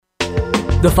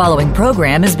The following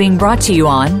program is being brought to you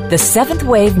on the Seventh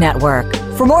Wave Network.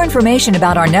 For more information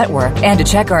about our network and to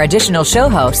check our additional show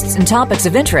hosts and topics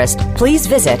of interest, please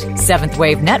visit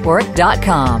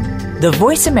seventhwavenetwork.com. The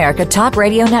Voice America Talk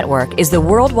Radio Network is the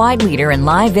worldwide leader in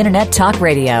live Internet talk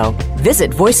radio. Visit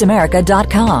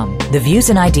voiceamerica.com. The views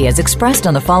and ideas expressed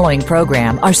on the following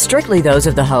program are strictly those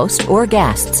of the host or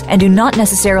guests and do not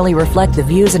necessarily reflect the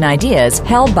views and ideas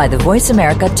held by the Voice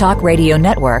America Talk Radio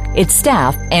Network, its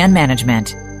staff, and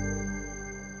management.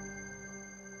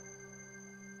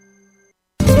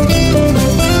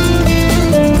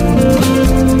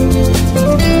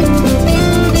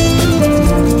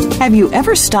 Have you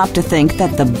ever stopped to think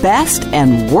that the best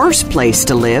and worst place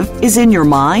to live is in your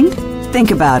mind?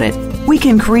 Think about it. We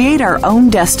can create our own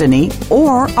destiny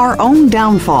or our own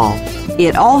downfall.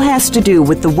 It all has to do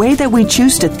with the way that we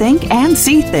choose to think and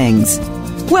see things.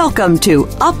 Welcome to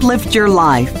Uplift Your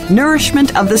Life,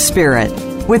 Nourishment of the Spirit,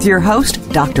 with your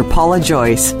host, Dr. Paula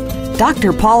Joyce.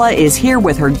 Dr. Paula is here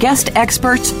with her guest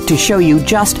experts to show you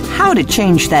just how to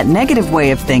change that negative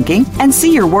way of thinking and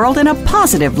see your world in a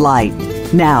positive light.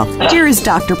 Now, here is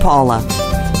Dr. Paula.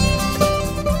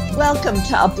 Welcome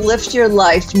to Uplift Your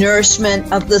Life,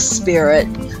 Nourishment of the Spirit.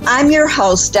 I'm your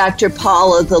host, Dr.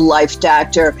 Paula, the Life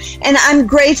Doctor, and I'm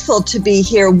grateful to be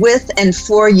here with and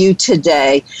for you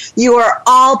today. You are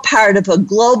all part of a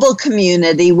global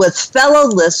community with fellow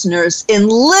listeners in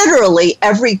literally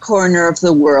every corner of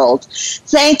the world.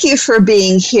 Thank you for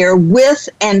being here with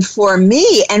and for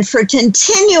me, and for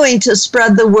continuing to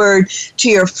spread the word to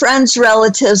your friends,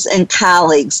 relatives, and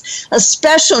colleagues. A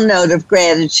special note of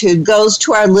gratitude goes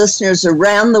to our listeners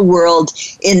around the world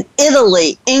in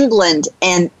Italy, England,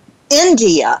 and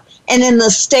India, and in the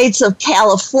states of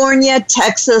California,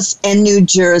 Texas, and New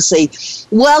Jersey.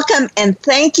 Welcome, and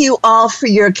thank you all for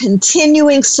your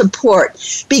continuing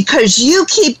support. Because you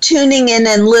keep tuning in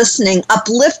and listening,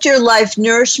 Uplift Your Life,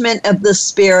 Nourishment of the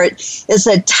Spirit is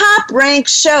a top-ranked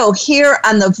show here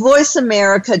on the Voice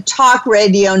America Talk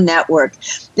Radio Network,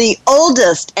 the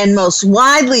oldest and most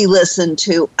widely listened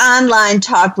to online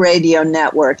talk radio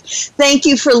network. Thank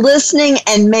you for listening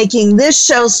and making this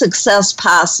show's success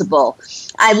possible.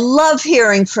 I love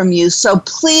hearing from you, so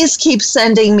please keep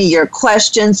sending me your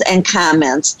questions and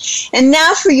comments. And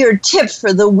now for your tip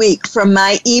for the week from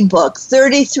my ebook,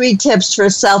 33 Tips for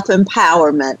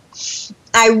Self-Empowerment.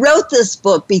 I wrote this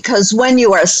book because when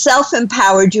you are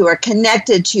self-empowered, you are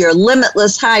connected to your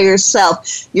limitless higher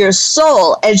self, your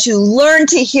soul, as you learn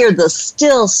to hear the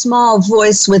still small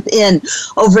voice within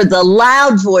over the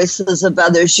loud voices of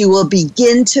others. You will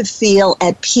begin to feel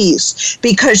at peace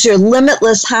because your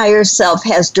limitless higher self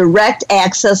has direct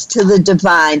access to the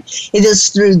divine. It is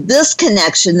through this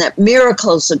connection that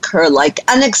miracles occur, like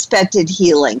unexpected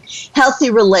healing, healthy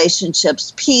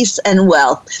relationships, peace, and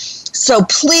wealth. So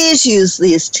please use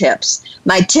these tips.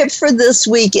 My tip for this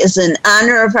week is in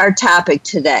honor of our topic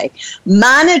today.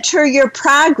 Monitor your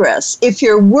progress. If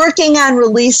you're working on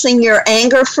releasing your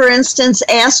anger, for instance,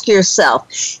 ask yourself,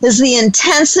 is the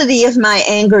intensity of my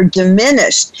anger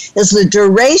diminished? Is the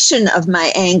duration of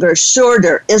my anger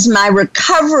shorter? Is my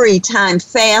recovery time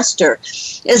faster?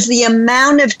 Is the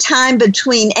amount of time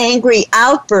between angry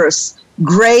outbursts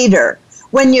greater?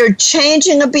 When you're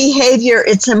changing a behavior,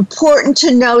 it's important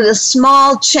to notice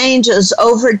small changes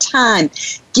over time.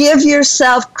 Give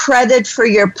yourself credit for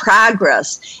your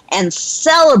progress and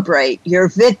celebrate your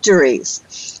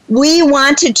victories. We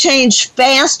want to change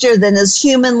faster than is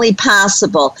humanly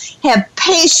possible. Have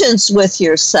patience with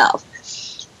yourself.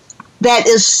 That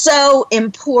is so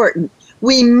important.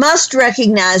 We must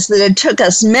recognize that it took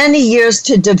us many years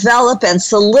to develop and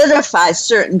solidify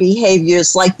certain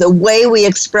behaviors, like the way we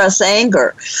express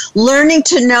anger. Learning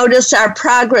to notice our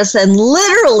progress and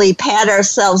literally pat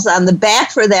ourselves on the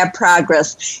back for that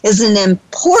progress is an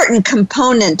important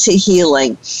component to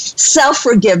healing.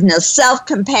 Self-forgiveness,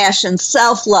 self-compassion,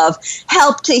 self-love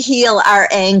help to heal our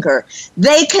anger.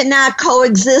 They cannot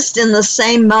coexist in the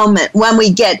same moment. When we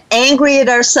get angry at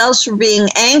ourselves for being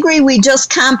angry, we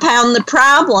just compound the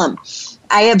problem.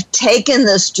 I have taken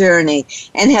this journey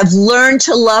and have learned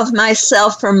to love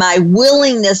myself for my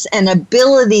willingness and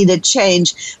ability to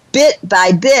change bit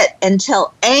by bit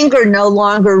until anger no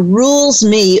longer rules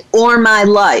me or my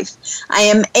life. I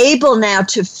am able now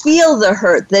to feel the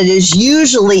hurt that is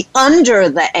usually under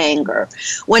the anger.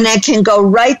 When I can go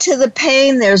right to the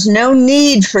pain, there's no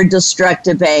need for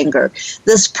destructive anger.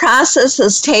 This process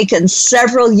has taken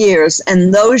several years,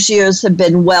 and those years have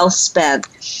been well spent.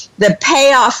 The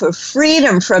payoff of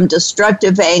freedom from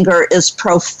destructive anger is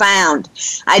profound.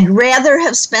 I'd rather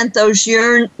have spent those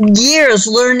years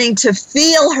learning to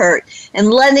feel hurt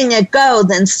and letting it go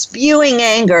than spewing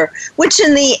anger, which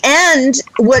in the end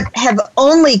would have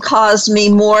only caused me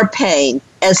more pain,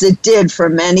 as it did for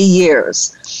many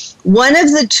years. One of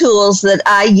the tools that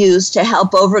I used to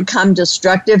help overcome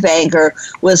destructive anger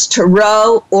was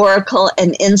tarot, oracle,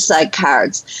 and insight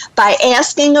cards. By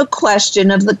asking a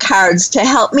question of the cards to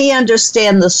help me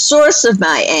understand the source of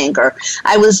my anger,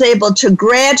 I was able to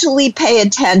gradually pay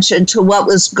attention to what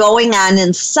was going on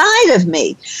inside of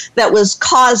me that was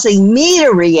causing me to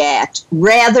react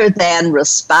rather than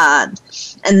respond.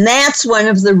 And that's one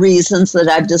of the reasons that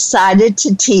I've decided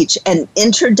to teach an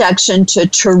introduction to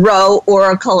tarot,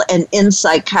 oracle, and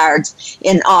insight cards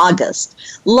in August.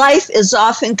 Life is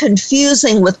often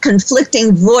confusing with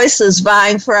conflicting voices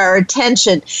vying for our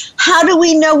attention. How do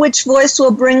we know which voice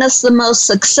will bring us the most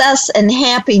success and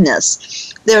happiness?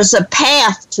 There's a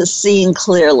path to seeing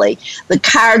clearly. The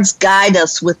cards guide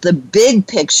us with the big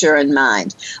picture in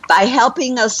mind. By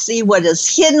helping us see what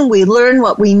is hidden, we learn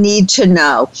what we need to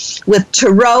know. With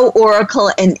tarot,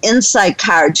 oracle, and insight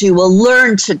cards, you will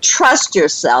learn to trust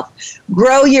yourself,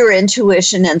 grow your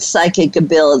intuition and psychic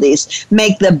abilities,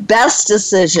 make the best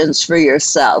decisions for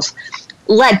yourself.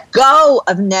 Let go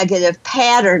of negative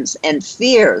patterns and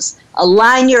fears.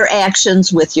 Align your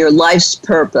actions with your life's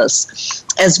purpose.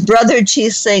 As Brother Chi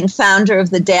Singh, founder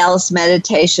of the Dallas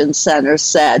Meditation Center,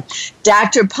 said,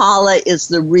 Dr. Paula is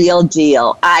the real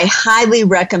deal. I highly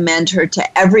recommend her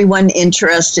to everyone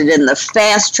interested in the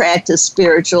fast track to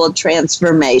spiritual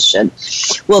transformation.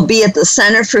 We'll be at the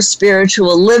Center for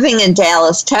Spiritual Living in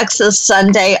Dallas, Texas,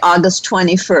 Sunday, August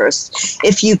 21st.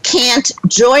 If you can't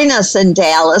join us in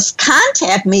Dallas,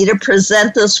 contact me to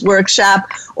present this workshop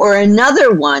or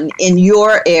another one in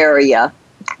your area.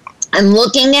 And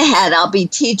looking ahead, I'll be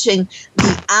teaching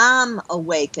the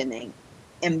Awakening,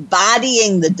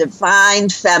 Embodying the Divine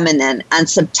Feminine on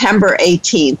September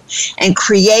 18th and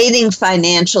Creating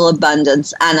Financial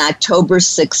Abundance on October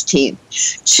 16th.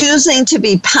 Choosing to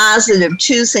be positive,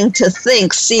 choosing to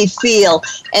think, see, feel,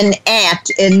 and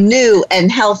act in new and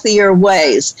healthier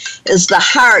ways is the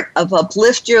heart of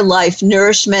Uplift Your Life,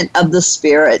 Nourishment of the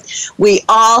Spirit. We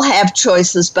all have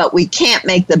choices, but we can't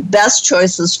make the best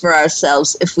choices for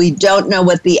ourselves if we don't know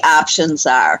what the options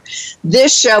are.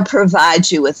 This show provides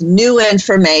you with new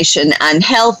information on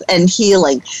health and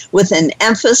healing with an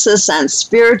emphasis on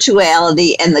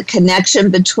spirituality and the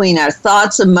connection between our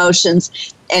thoughts,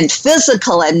 emotions, and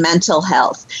physical and mental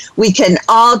health. We can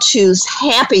all choose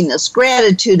happiness,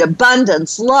 gratitude,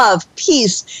 abundance, love,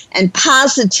 peace, and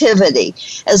positivity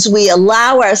as we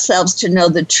allow ourselves to know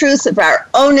the truth of our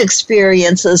own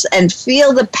experiences and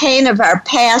feel the pain of our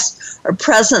past or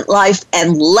present life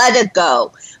and let it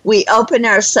go. We open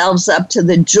ourselves up to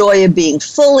the joy of being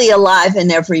fully alive in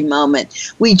every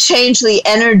moment. We change the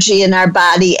energy in our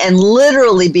body and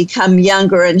literally become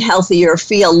younger and healthier,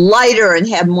 feel lighter and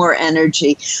have more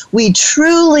energy. We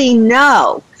truly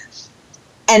know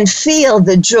and feel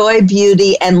the joy,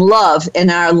 beauty, and love in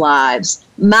our lives.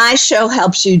 My show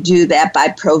helps you do that by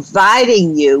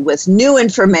providing you with new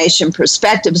information,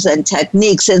 perspectives, and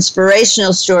techniques,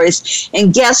 inspirational stories,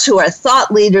 and guests who are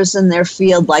thought leaders in their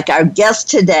field, like our guest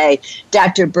today,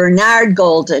 Dr. Bernard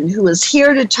Golden, who is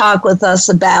here to talk with us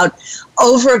about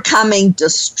overcoming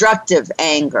destructive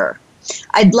anger.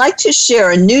 I'd like to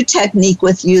share a new technique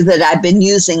with you that I've been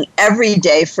using every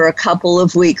day for a couple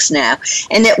of weeks now,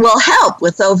 and it will help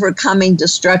with overcoming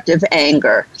destructive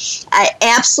anger. I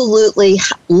absolutely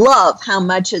love how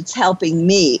much it's helping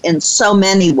me in so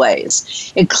many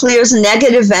ways. It clears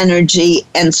negative energy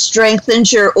and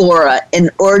strengthens your aura in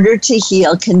order to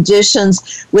heal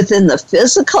conditions within the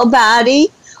physical body,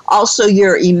 also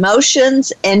your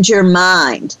emotions and your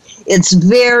mind. It's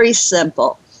very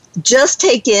simple. Just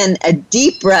take in a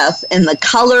deep breath in the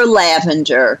color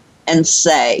lavender and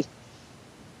say,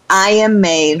 I am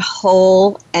made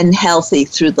whole and healthy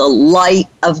through the light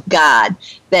of God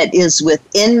that is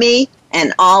within me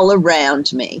and all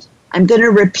around me. I'm going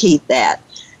to repeat that.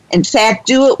 In fact,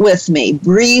 do it with me.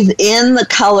 Breathe in the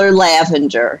color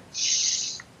lavender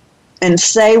and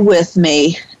say with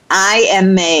me, I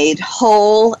am made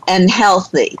whole and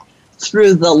healthy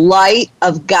through the light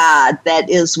of God that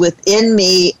is within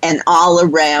me and all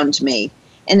around me.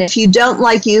 And if you don't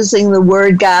like using the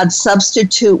word God,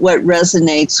 substitute what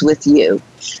resonates with you.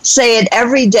 Say it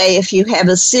every day if you have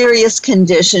a serious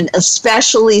condition,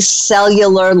 especially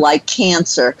cellular like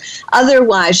cancer.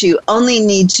 Otherwise, you only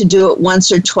need to do it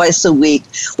once or twice a week.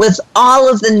 With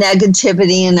all of the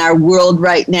negativity in our world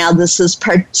right now, this is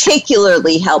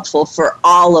particularly helpful for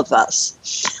all of us.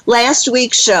 Last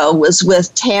week's show was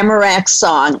with Tamarack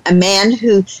Song, a man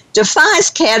who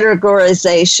defies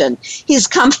categorization. He's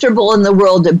comfortable in the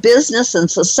world of business and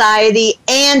society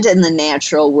and in the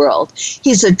natural world.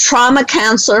 He's a trauma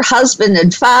counselor, husband,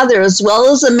 and father, as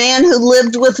well as a man who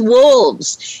lived with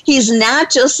wolves. He's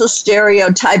not just a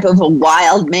stereotype of a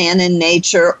wild man in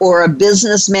nature or a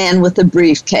businessman with a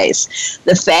briefcase.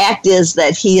 The fact is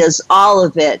that he is all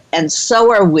of it, and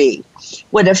so are we.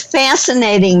 What a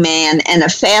fascinating man and a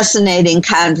fascinating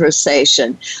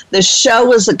conversation. The show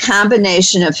was a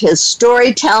combination of his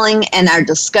storytelling and our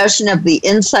discussion of the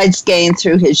insights gained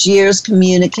through his years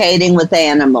communicating with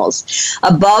animals.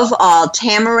 Above all,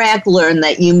 Tamarack learned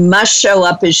that you must show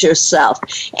up as yourself.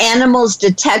 Animals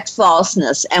detect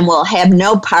falseness and will have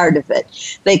no part of it.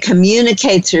 They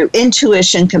communicate through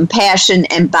intuition, compassion,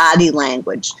 and body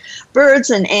language. Birds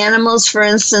and animals, for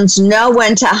instance, know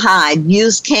when to hide,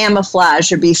 use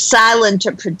camouflage, or be silent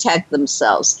to protect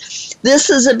themselves. This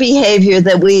is a behavior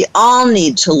that we all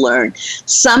need to learn.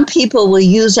 Some people will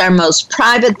use our most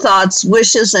private thoughts,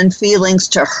 wishes, and feelings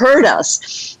to hurt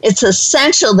us. It's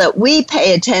essential that we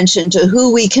pay attention to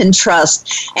who we can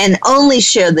trust and only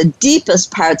share the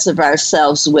deepest parts of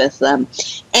ourselves with them.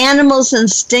 Animals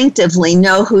instinctively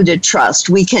know who to trust.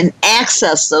 We can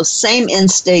access those same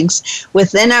instincts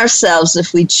within ourselves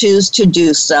if we choose to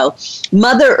do so.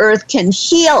 Mother Earth can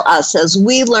heal us as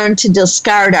we learn to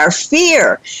discard our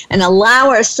fear and allow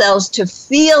ourselves to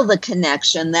feel the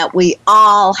connection that we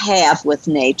all have with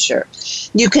nature.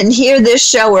 You can hear this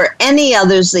show or any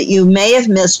others that you may have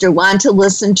missed or want to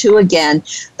listen to again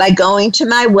by going to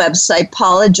my website,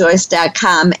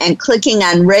 paulajoyce.com, and clicking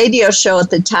on radio show at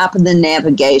the top of the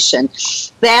navigation.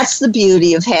 That's the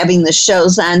beauty of having the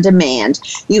shows on demand.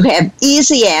 You have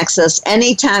easy access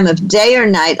any time of day or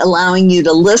night, allowing you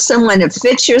to listen when it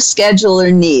fits your schedule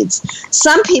or needs.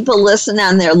 Some people listen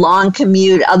on their long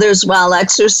commute, others while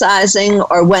exercising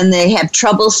or when they have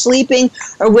trouble sleeping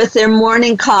or with their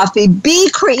morning coffee. Be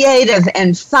creative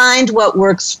and find what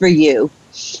works for you.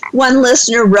 One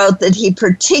listener wrote that he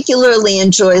particularly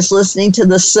enjoys listening to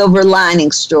the silver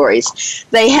lining stories.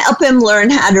 They help him learn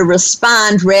how to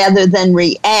respond rather than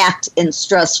react in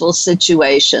stressful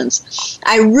situations.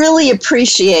 I really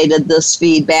appreciated this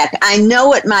feedback. I know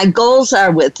what my goals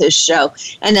are with this show,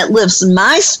 and it lifts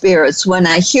my spirits when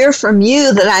I hear from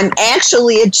you that I'm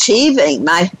actually achieving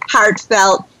my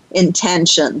heartfelt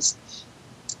intentions.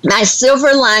 My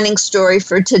silver lining story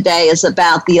for today is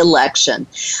about the election.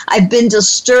 I've been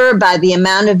disturbed by the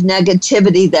amount of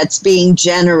negativity that's being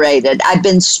generated. I've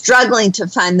been struggling to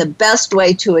find the best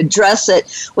way to address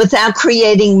it without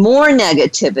creating more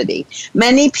negativity.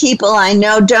 Many people I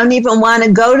know don't even want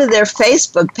to go to their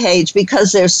Facebook page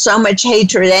because there's so much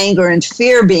hatred, anger, and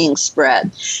fear being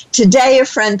spread. Today, a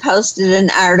friend posted an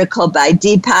article by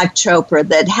Deepak Chopra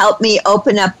that helped me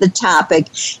open up the topic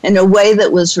in a way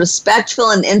that was respectful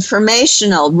and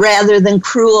informational rather than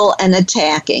cruel and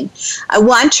attacking. I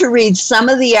want to read some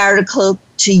of the article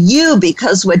to you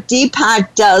because what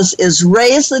Deepak does is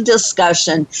raise the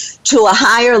discussion to a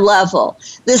higher level.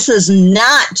 This is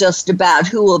not just about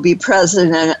who will be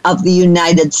president of the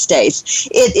United States.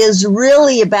 It is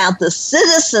really about the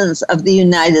citizens of the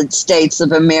United States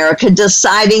of America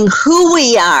deciding who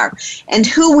we are and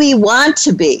who we want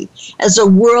to be. As a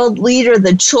world leader,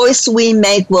 the choice we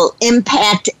make will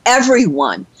impact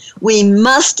everyone. We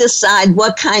must decide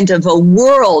what kind of a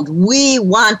world we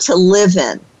want to live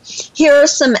in. Here are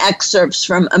some excerpts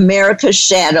from America's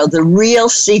Shadow, The Real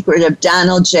Secret of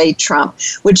Donald J. Trump,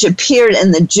 which appeared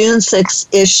in the June 6th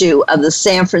issue of the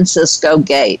San Francisco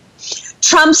Gate.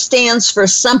 Trump stands for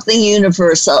something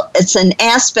universal. It's an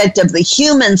aspect of the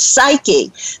human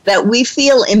psyche that we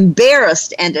feel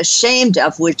embarrassed and ashamed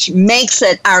of, which makes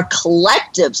it our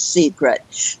collective secret.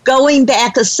 Going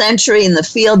back a century in the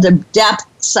field of depth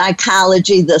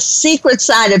psychology, the secret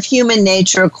side of human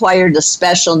nature acquired a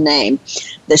special name,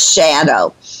 the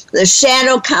shadow. The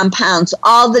shadow compounds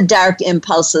all the dark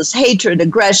impulses, hatred,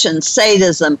 aggression,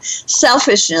 sadism,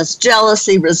 selfishness,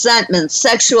 jealousy, resentment,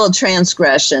 sexual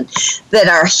transgression that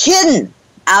are hidden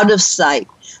out of sight.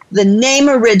 The name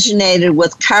originated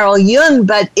with Carl Jung,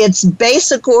 but its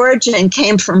basic origin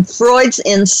came from Freud's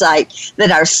insight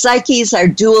that our psyches are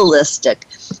dualistic,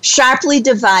 sharply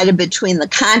divided between the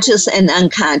conscious and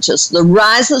unconscious. The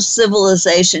rise of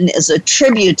civilization is a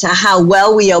tribute to how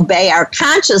well we obey our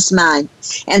conscious mind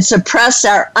and suppress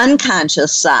our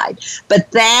unconscious side. But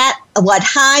that, what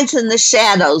hides in the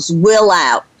shadows, will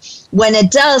out. When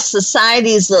it does,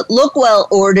 societies that look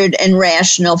well-ordered and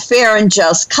rational, fair and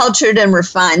just, cultured and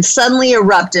refined, suddenly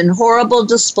erupt in horrible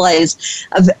displays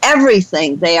of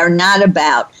everything they are not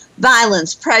about: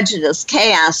 violence, prejudice,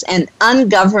 chaos, and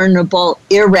ungovernable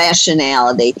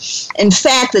irrationality. In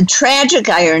fact, the tragic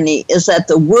irony is that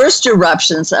the worst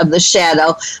eruptions of the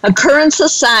shadow occur in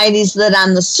societies that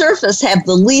on the surface have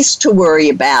the least to worry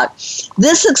about.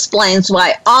 This explains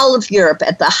why all of Europe,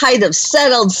 at the height of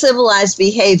settled civilized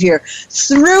behavior,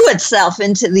 threw itself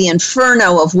into the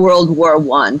inferno of World War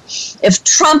I. If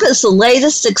Trump is the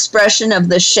latest expression of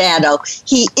the shadow,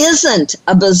 he isn't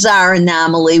a bizarre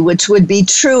anomaly, which would be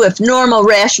true if normal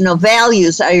rational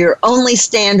values are your only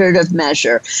standard of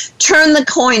measure. Turn the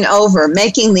coin over,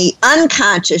 making the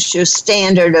unconscious your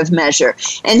standard of measure.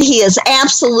 And he is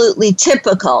absolutely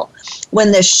typical.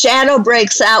 When the shadow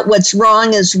breaks out, what's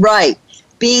wrong is right.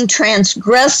 Being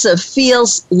transgressive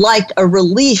feels like a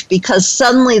relief because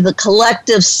suddenly the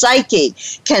collective psyche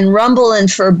can rumble in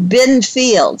forbidden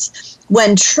fields.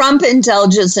 When Trump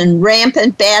indulges in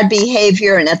rampant bad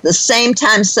behavior and at the same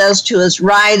time says to his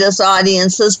riotous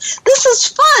audiences, "This is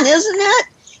fun, isn't it?"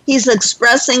 he's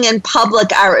expressing in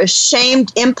public our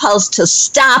ashamed impulse to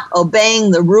stop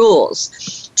obeying the rules.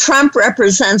 Trump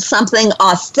represents something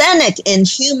authentic in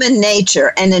human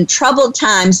nature, and in troubled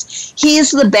times,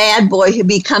 he's the bad boy who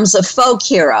becomes a folk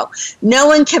hero. No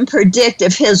one can predict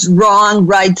if his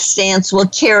wrong-right stance will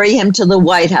carry him to the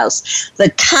White House. The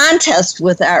contest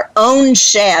with our own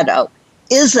shadow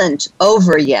isn't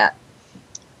over yet.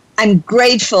 I'm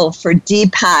grateful for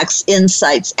Deepak's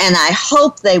insights, and I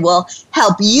hope they will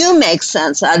help you make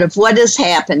sense out of what is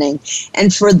happening.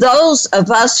 And for those of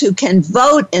us who can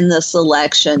vote in this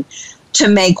election, to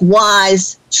make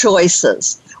wise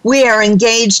choices. We are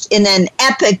engaged in an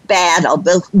epic battle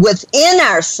within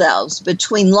ourselves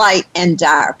between light and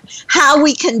dark. How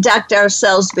we conduct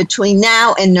ourselves between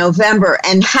now and November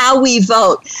and how we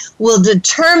vote will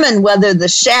determine whether the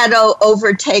shadow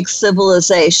overtakes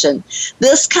civilization.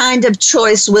 This kind of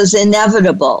choice was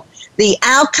inevitable. The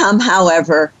outcome,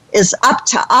 however, is up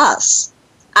to us.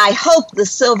 I hope the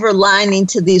silver lining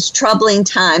to these troubling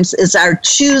times is our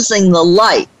choosing the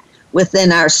light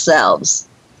within ourselves.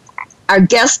 Our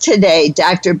guest today,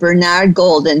 Dr. Bernard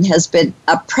Golden, has been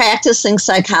a practicing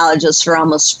psychologist for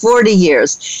almost 40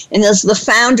 years and is the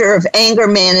founder of Anger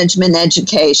Management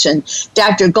Education.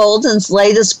 Dr. Golden's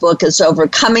latest book is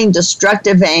Overcoming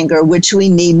Destructive Anger, which we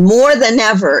need more than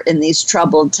ever in these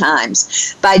troubled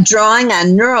times. By drawing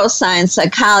on neuroscience,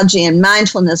 psychology, and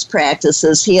mindfulness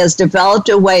practices, he has developed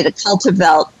a way to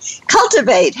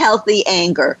cultivate healthy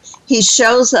anger. He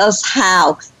shows us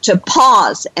how to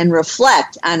pause and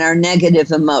reflect on our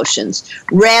negative emotions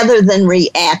rather than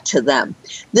react to them.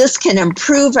 This can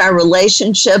improve our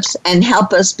relationships and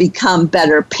help us become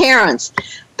better parents,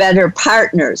 better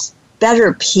partners,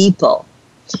 better people.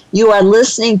 You are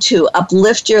listening to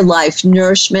Uplift Your Life,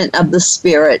 Nourishment of the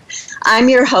Spirit. I'm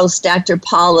your host, Dr.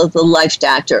 Paula, the Life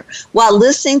Doctor. While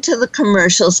listening to the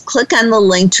commercials, click on the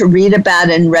link to read about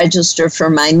and register for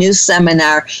my new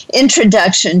seminar,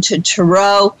 Introduction to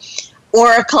Tarot,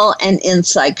 Oracle, and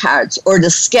Insight Cards, or to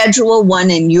schedule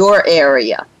one in your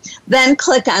area. Then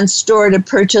click on Store to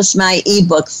purchase my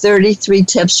ebook, 33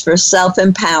 Tips for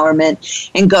Self-Empowerment,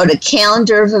 and go to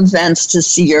Calendar of Events to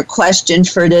see your question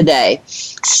for today.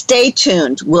 Stay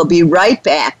tuned. We'll be right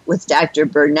back with Dr.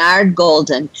 Bernard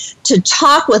Golden to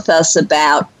talk with us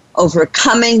about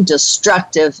overcoming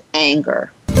destructive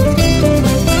anger.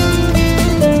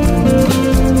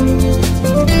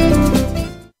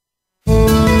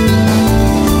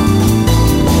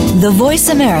 The Voice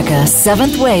America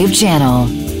 7th Wave Channel.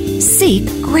 Seek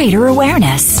greater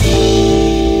awareness.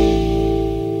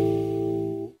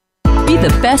 Be the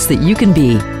best that you can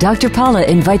be. Dr. Paula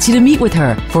invites you to meet with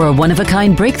her for a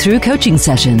one-of-a-kind breakthrough coaching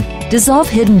session. Dissolve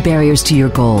hidden barriers to your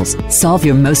goals, solve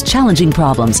your most challenging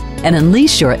problems, and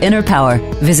unleash your inner power.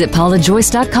 Visit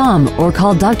paulajoyce.com or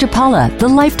call Dr. Paula, the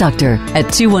Life Doctor, at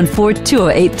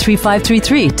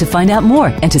 214-208-3533 to find out more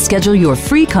and to schedule your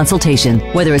free consultation.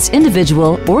 Whether it's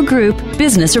individual or group,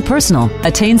 business or personal,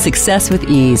 attain success with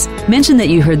ease. Mention that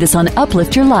you heard this on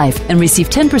Uplift Your Life and receive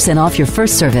 10% off your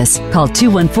first service. Call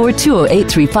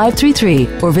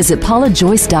 214-208-3533 or visit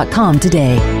paulajoyce.com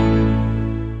today.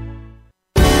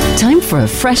 Time for a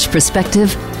fresh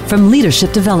perspective, From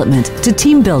leadership development to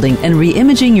team building and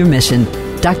reimaging your mission,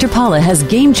 Dr. Paula has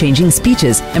game-changing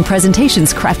speeches and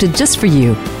presentations crafted just for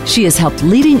you. She has helped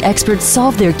leading experts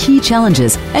solve their key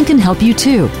challenges and can help you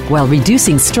too, while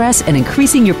reducing stress and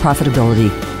increasing your profitability.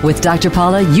 With Dr.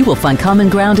 Paula, you will find common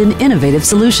ground in innovative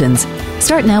solutions.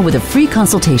 Start now with a free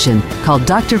consultation. Call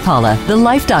Dr. Paula, the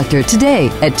Life Doctor, today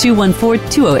at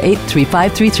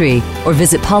 214-208-3533 or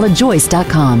visit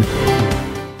paulajoyce.com.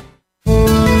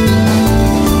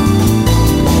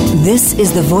 This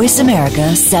is the Voice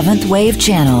America 7th Wave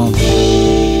Channel.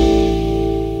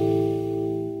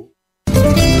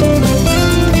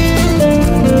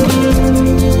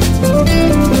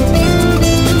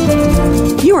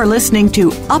 You are listening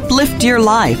to Uplift Your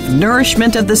Life,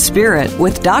 Nourishment of the Spirit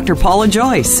with Dr. Paula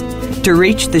Joyce. To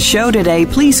reach the show today,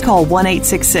 please call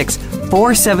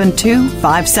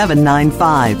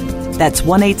 1-866-472-5795. That's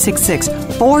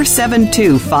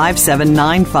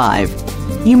 1-866-472-5795.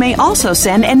 You may also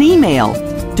send an email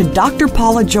to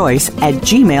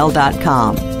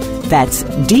drpaulajoyce@gmail.com. That's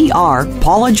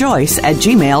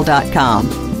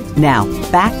drpaulajoyce@gmail.com. Now,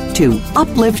 back to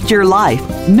Uplift Your Life,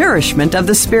 Nourishment of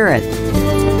the Spirit.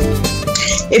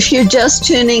 If you're just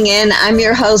tuning in, I'm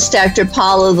your host, Dr.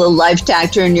 Paula, the Life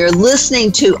Doctor, and you're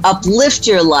listening to Uplift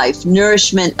Your Life,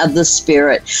 Nourishment of the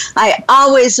Spirit. I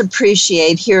always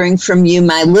appreciate hearing from you,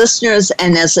 my listeners,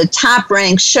 and as a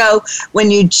top-ranked show, when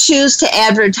you choose to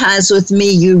advertise with me,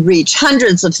 you reach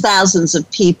hundreds of thousands of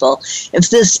people. If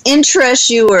this interests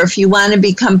you or if you want to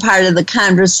become part of the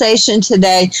conversation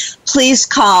today, please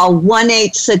call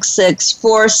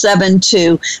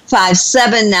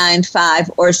 1-866-472-5795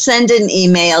 or send an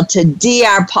email to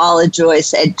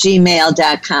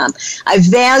drpaulajoyce@gmail.com. I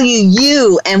value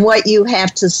you and what you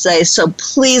have to say, so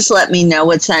please let me know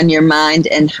what's on your mind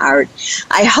and heart.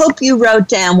 I hope you wrote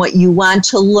down what you want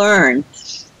to learn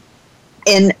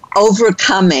in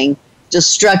overcoming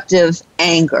destructive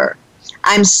anger.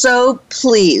 I'm so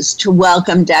pleased to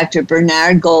welcome Dr.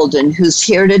 Bernard Golden, who's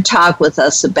here to talk with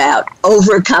us about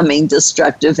overcoming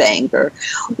destructive anger.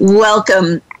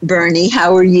 Welcome, Bernie.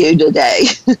 How are you today?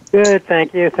 Good,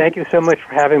 thank you. Thank you so much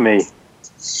for having me.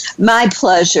 My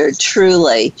pleasure,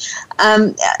 truly.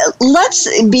 Let's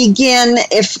begin,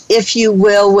 if you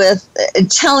will, with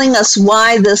telling us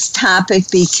why this topic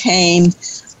became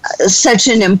such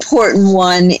an important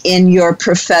one in your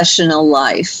professional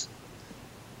life.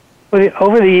 Well,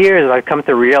 over the years, I've come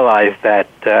to realize that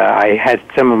I had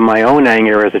some of my own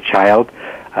anger as a child.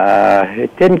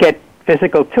 It didn't get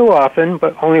physical too often,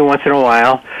 but only once in a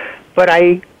while. But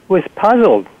I was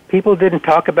puzzled. People didn't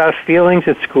talk about feelings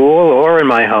at school or in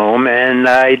my home, and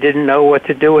I didn't know what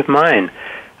to do with mine.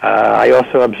 I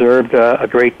also observed a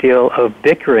great deal of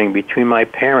bickering between my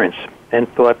parents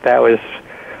and thought that was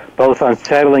both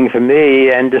unsettling for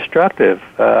me and destructive.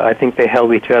 I think they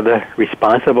held each other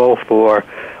responsible for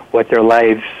what their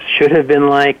lives should have been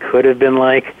like, could have been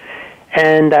like.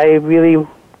 And I really,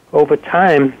 over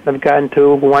time, have gotten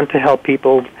to want to help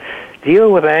people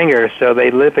deal with anger so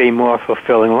they live a more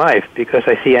fulfilling life, because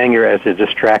I see anger as a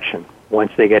distraction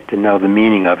once they get to know the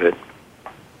meaning of it.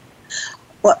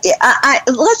 Well,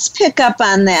 let's pick up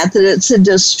on that it's a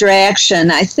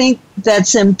distraction. I think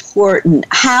that's important.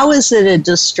 How is it a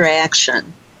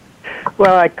distraction?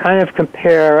 Well, I kind of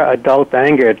compare adult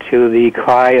anger to the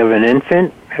cry of an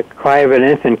infant. A cry of an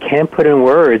infant can't put in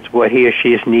words what he or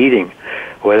she is needing,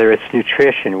 whether it's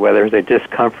nutrition, whether it's a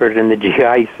discomfort in the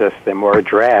GI system or a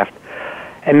draft.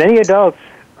 And many adults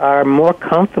are more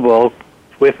comfortable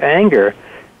with anger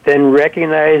than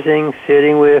recognizing,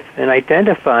 sitting with, and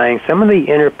identifying some of the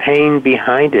inner pain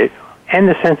behind it and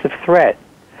the sense of threat.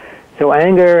 So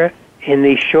anger in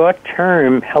the short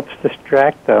term helps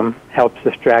distract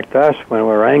us when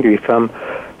we're angry from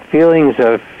feelings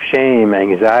of shame,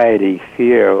 anxiety,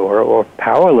 fear, or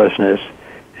powerlessness.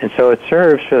 And so it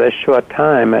serves for that short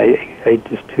time to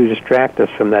distract us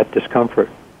from that discomfort.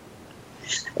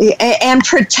 And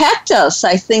protect us,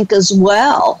 I think, as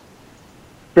well.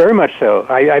 Very much so.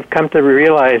 I've come to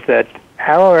realize that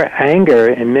our anger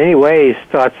in many ways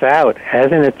starts out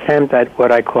as an attempt at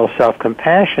what I call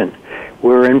self-compassion.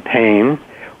 We're in pain.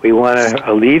 We want to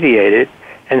alleviate it.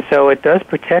 And so it does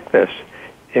protect us.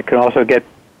 It can also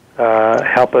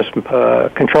help us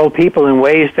control people in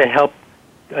ways to help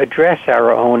address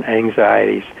our own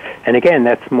anxieties. And again,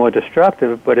 that's more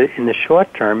destructive, but in the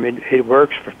short term, it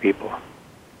works for people.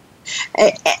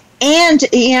 And,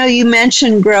 you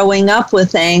mentioned growing up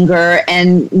with anger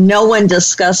and no one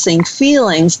discussing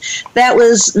feelings. That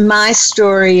was my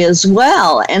story as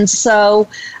well. And so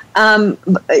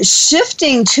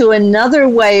shifting to another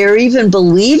way, or even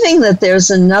believing that there's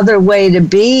another way to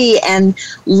be, and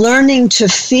learning to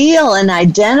feel and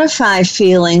identify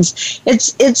feelings,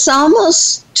 it's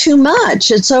almost too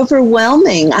much. It's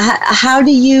overwhelming. How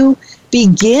do you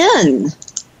begin?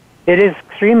 It is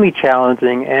extremely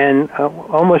challenging, and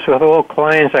almost with all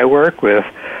clients I work with,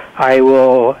 I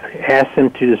will ask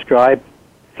them to describe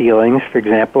feelings, for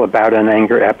example, about an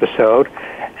anger episode,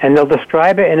 and they'll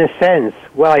describe it in a sentence.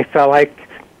 Well, I felt like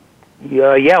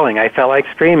yelling, I felt like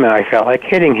screaming, I felt like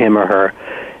hitting him or her.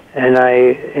 And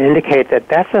I indicate that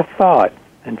that's a thought,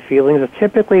 and feelings are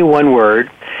typically one word,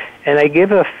 and I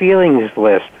give a feelings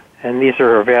list, and these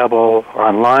are available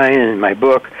online in my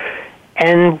book,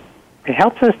 and it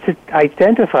helps us to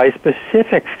identify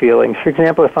specific feelings. For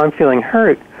example, if I'm feeling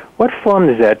hurt, what form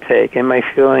does that take? Am I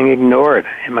feeling ignored?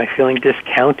 Am I feeling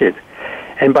discounted?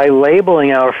 And by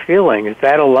labeling our feelings,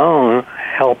 that alone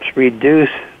helps reduce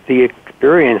the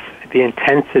experience, the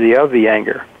intensity of the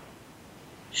anger.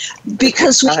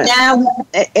 Because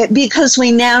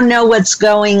we now know what's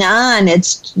going on.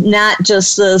 It's not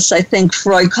just this, I think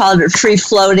Freud called it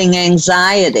free-floating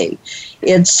anxiety.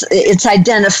 It's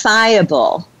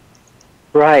identifiable.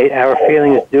 Right. Our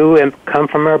feelings do come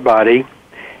from our body,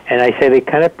 and I say they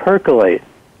kind of percolate,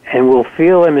 and we'll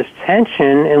feel them as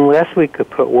tension unless we could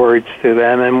put words to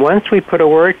them. And once we put a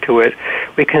word to it,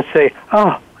 we can say,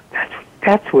 "Oh,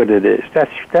 that's what it is.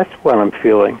 That's what I'm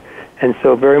feeling." And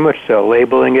so, very much so,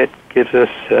 labeling it gives us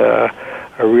a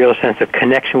real sense of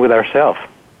connection with ourselves.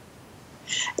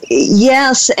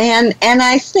 Yes, and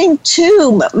I think,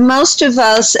 too, most of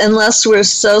us, unless we're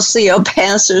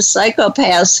sociopaths or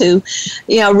psychopaths who,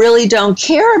 really don't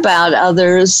care about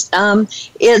others,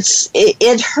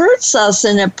 it hurts us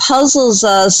and it puzzles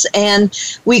us, and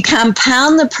we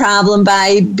compound the problem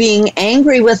by being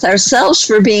angry with ourselves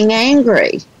for being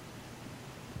angry.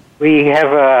 We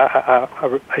have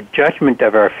a judgment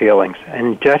of our feelings,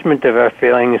 and judgment of our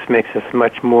feelings makes us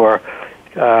much more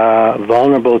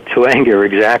vulnerable to anger.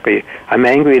 Exactly. I'm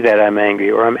angry that I'm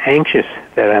angry, or I'm anxious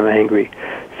that I'm angry.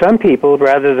 Some people,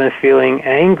 rather than feeling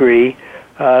angry,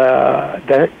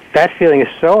 that feeling is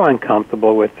so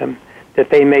uncomfortable with them that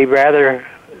they may rather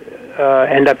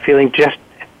end up feeling just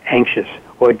anxious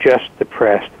or just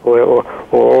depressed, or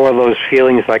all those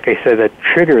feelings, like I said, that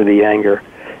trigger the anger.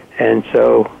 And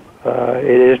so it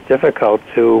is difficult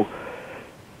to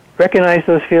recognize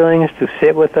those feelings, to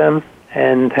sit with them,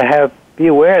 and to be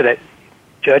aware that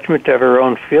judgment of our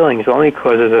own feelings only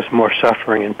causes us more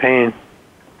suffering and pain.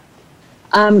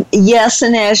 Yes,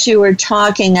 and as you were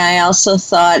talking, I also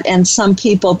thought, and some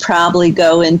people probably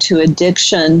go into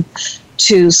addiction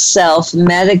to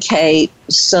self-medicate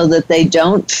so that they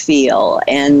don't feel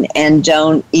and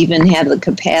don't even have the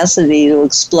capacity to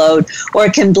explode, or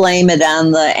can blame it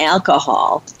on the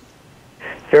alcohol.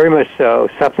 Very much so.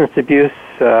 Substance abuse,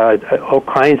 all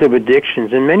kinds of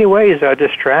addictions, in many ways are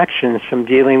distractions from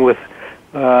dealing with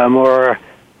more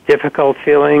difficult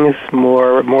feelings,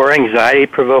 more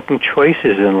anxiety-provoking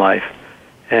choices in life.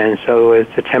 And so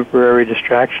it's a temporary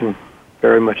distraction,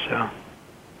 very much so.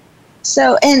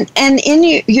 So, and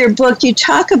in your book, you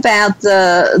talk about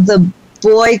the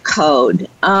boy code.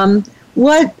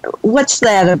 What's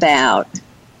that about?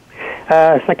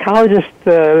 A psychologist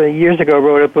years ago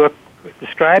wrote a book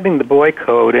describing the boy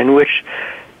code, in which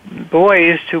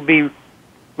boys, to be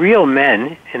real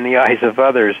men in the eyes of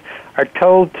others, are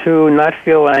told to not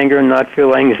feel anger, not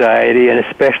feel anxiety, and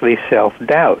especially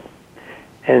self-doubt.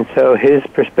 And so his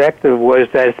perspective was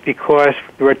that it's because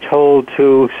we're told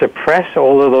to suppress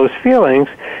all of those feelings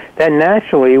that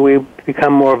naturally we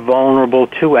become more vulnerable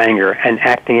to anger and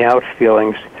acting out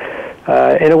feelings.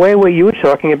 In a way, what you were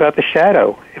talking about, the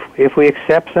shadow. If we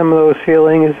accept some of those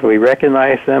feelings, we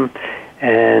recognize them,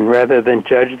 and rather than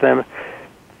judge them,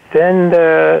 then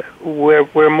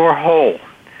we're more whole.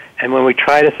 And when we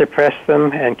try to suppress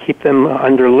them and keep them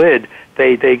under lid,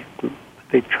 they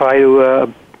try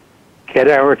to get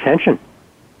our attention.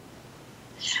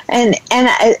 And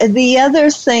the other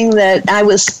thing that I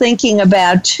was thinking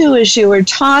about too, as you were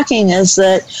talking, is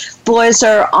that boys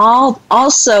are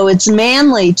also, it's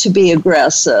manly to be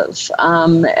aggressive.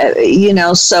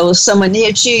 So if someone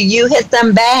hits you, you hit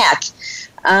them back.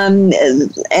 And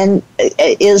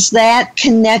is that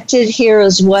connected here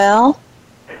as well?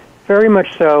 Very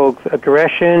much so.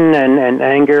 Aggression and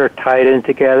anger are tied in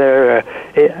together.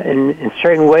 In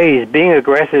certain ways, being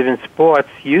aggressive in sports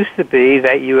used to be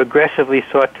that you aggressively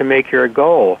sought to make your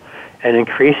goal. And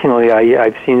increasingly,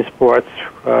 I've seen sports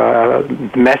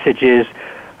messages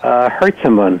hurt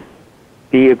someone,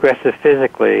 be aggressive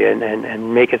physically,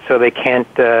 and make it so they can't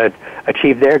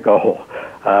achieve their goal.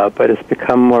 but it's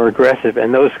become more aggressive.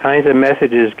 And those kinds of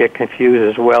messages get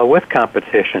confused as well with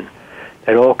competition,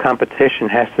 that all competition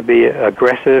has to be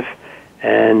aggressive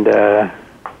and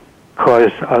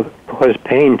cause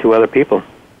pain to other people.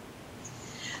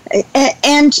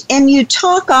 And you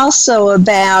talk also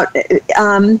about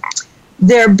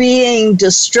there being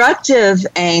destructive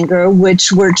anger,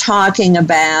 which we're talking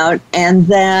about, and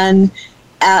then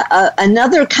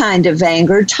another kind of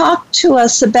anger. Talk to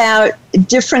us about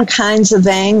different kinds of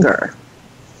anger.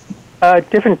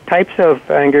 Different types of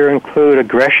anger include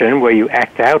aggression, where you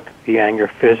act out the anger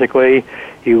physically.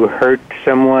 You hurt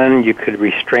someone, you could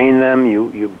restrain them,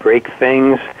 you break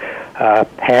things.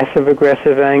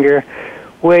 Passive-aggressive anger,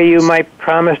 where you might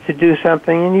promise to do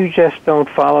something and you just don't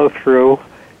follow through.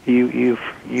 You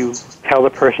tell the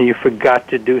person you forgot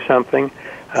to do something.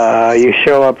 You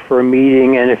show up for a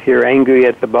meeting, and if you're angry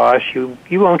at the boss, you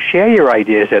won't share your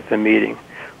ideas at the meeting.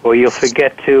 Or you'll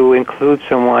forget to include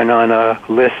someone on a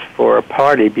list for a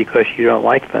party because you don't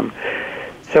like them.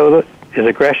 So there's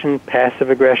aggression, passive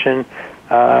aggression.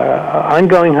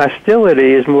 Ongoing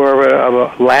hostility is more of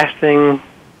a lasting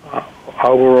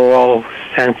overall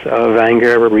sense of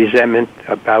anger, resentment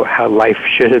about how life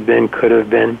should have been, could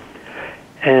have been.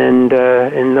 And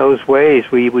in those ways,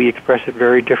 we express it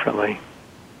very differently.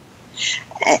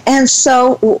 And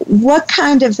so what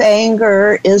kind of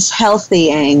anger is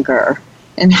healthy anger?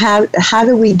 And how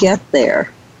do we get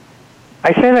there?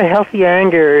 I say that healthy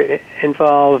anger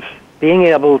involves being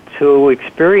able to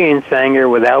experience anger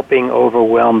without being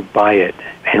overwhelmed by it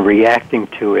and reacting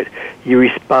to it. You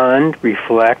respond,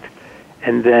 reflect,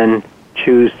 and then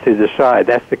choose to decide.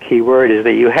 That's the key word, is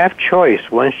that you have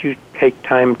choice once you take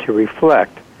time to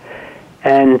reflect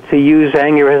and to use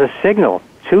anger as a signal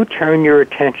to turn your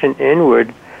attention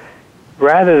inward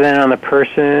rather than on the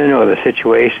person or the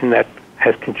situation that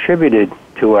has contributed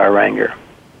to our anger.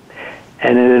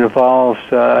 And it involves,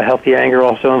 healthy anger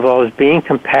also involves being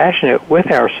compassionate with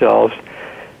ourselves.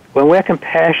 When we're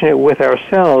compassionate with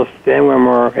ourselves, then we're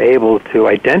more able to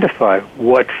identify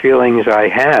what feelings I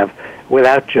have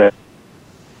without just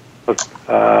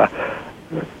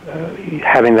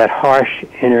having that harsh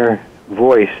inner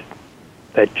voice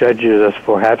that judges us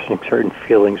for having certain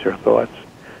feelings or thoughts.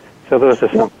 So those are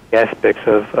some aspects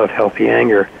of healthy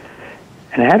anger.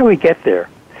 And how do we get there?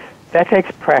 That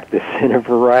takes practice in a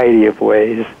variety of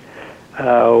ways.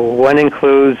 One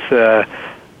includes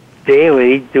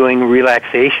daily doing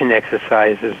relaxation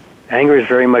exercises. Anger is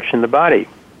very much in the body.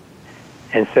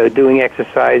 And so doing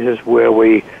exercises where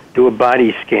we do a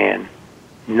body scan,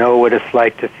 know what it's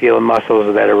like to feel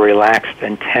muscles that are relaxed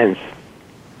and tense,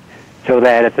 so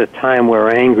that at the time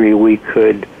we're angry, we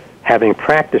could, having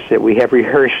practiced it, we have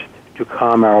rehearsed to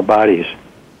calm our bodies.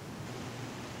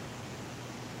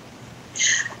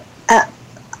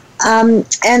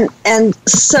 And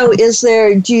so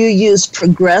do you use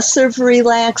progressive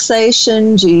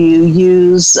relaxation? Do you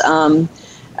use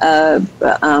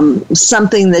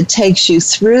something that takes you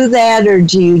through that, or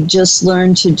do you just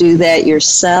learn to do that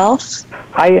yourself?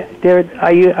 I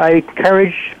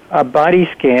encourage a body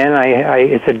scan.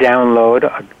 It's a download,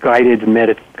 a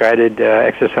guided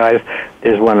exercise.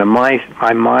 There's one on my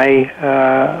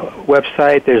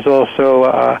website. There's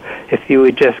also, if you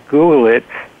would just Google it,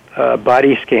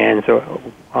 body scans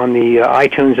on the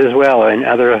iTunes as well and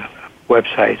other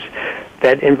websites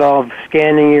that involve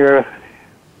scanning your,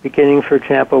 beginning, for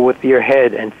example, with your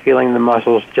head and feeling the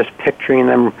muscles, just picturing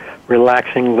them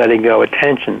relaxing, letting go of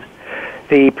tension.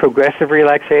 The progressive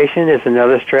relaxation is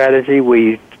another strategy where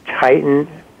you tighten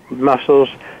muscles,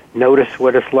 notice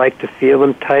what it's like to feel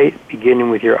them tight, beginning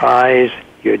with your eyes,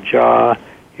 your jaw,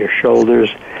 your shoulders,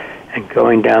 and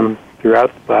going down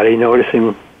throughout the body,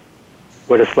 noticing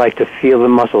what it's like to feel the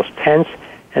muscles tense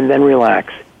and then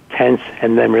relax, tense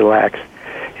and then relax.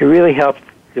 It really helps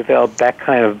develop that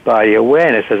kind of body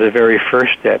awareness as a very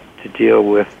first step to deal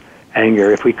with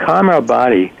anger. If we calm our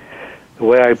body, the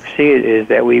way I see it is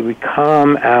that we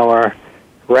calm our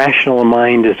rational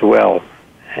mind as well.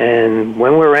 And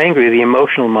when we're angry, the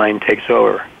emotional mind takes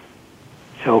over.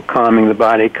 So calming the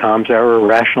body calms our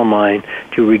rational mind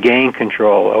to regain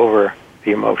control over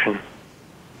the emotion.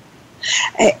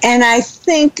 And I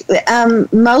think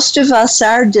most of us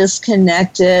are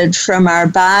disconnected from our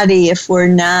body if we're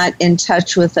not in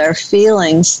touch with our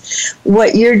feelings.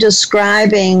 What you're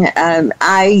describing,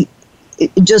 I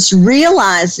just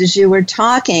realized as you were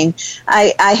talking,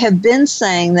 I have been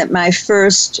saying that my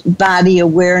first body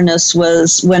awareness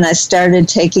was when I started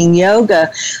taking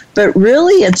yoga, but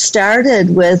really it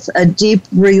started with a deep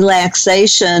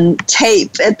relaxation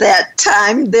tape. At that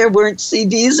time, there weren't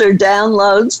CDs or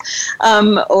downloads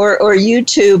or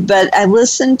YouTube, but I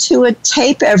listened to a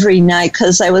tape every night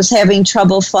because I was having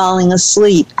trouble falling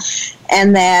asleep.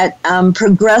 And that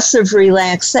progressive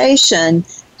relaxation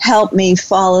helped me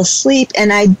fall asleep.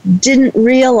 And I didn't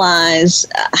realize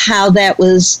how that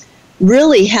was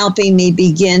really helping me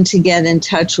begin to get in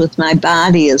touch with my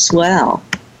body as well.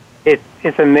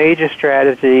 It's a major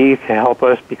strategy to help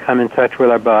us become in touch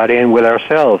with our body and with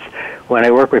ourselves. When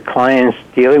I work with clients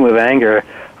dealing with anger,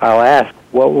 I'll ask,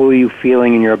 what were you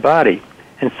feeling in your body?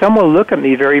 And some will look at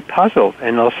me very puzzled,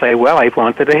 and they'll say, well, I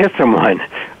wanted to hit someone.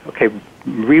 Okay,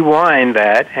 rewind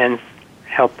that and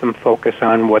help them focus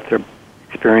on what they're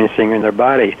experiencing in their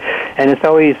body. And it's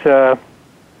always, I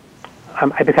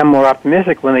become more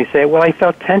optimistic when they say, well, I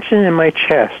felt tension in my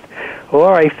chest,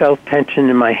 or I felt tension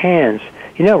in my hands.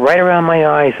 Right around my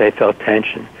eyes I felt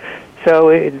tension. So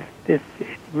it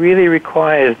really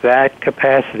requires that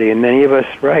capacity, and many of us,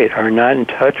 are not in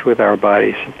touch with our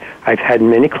bodies. I've had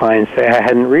many clients say, I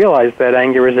hadn't realized that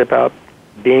anger is about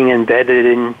being embedded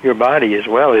in your body as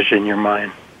well as in your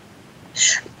mind.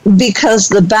 Because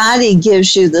the body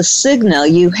gives you the signal.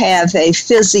 You have a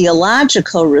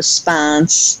physiological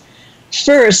response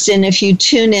first, and if you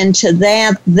tune into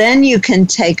that, then you can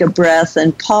take a breath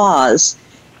and pause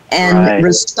and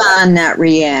respond, not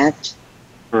react.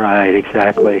 Right,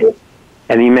 exactly.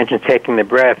 And you mentioned taking the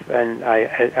breath, and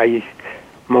I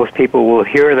most people will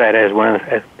hear that as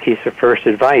a piece of first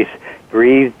advice.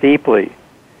 Breathe deeply.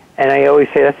 And I always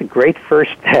say that's a great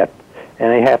first step.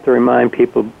 And I have to remind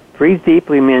people, breathe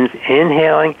deeply means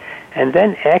inhaling and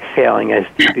then exhaling as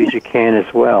deep as you can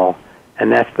as well. And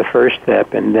that's the first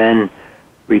step. And then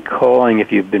recalling,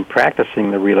 if you've been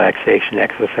practicing the relaxation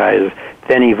exercises,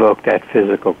 then evoke that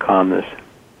physical calmness.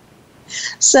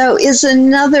 So is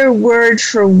another word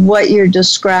for what you're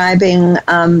describing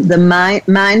the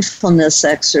mindfulness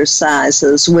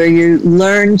exercises, where you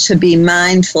learn to be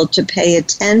mindful, to pay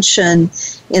attention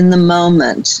in the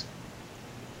moment?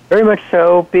 Very much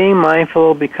so. Being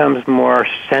mindful becomes more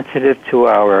sensitive to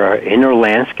our inner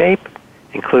landscape,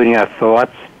 including our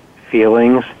thoughts,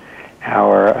 feelings,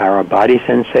 our body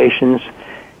sensations.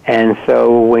 And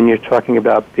so when you're talking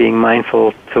about being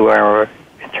mindful to our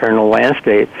internal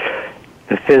landscape,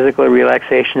 the physical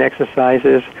relaxation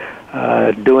exercises,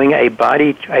 doing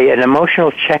an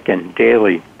emotional check-in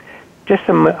daily, just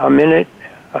a minute,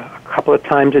 a couple of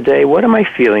times a day. What am I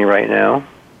feeling right now?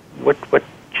 What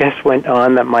just went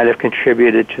on that might have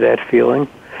contributed to that feeling?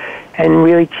 And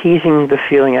really teasing the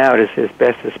feeling out as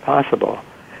best as possible.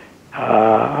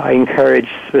 I encourage,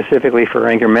 specifically for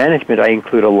anger management, I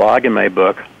include a log in my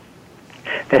book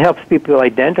that helps people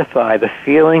identify the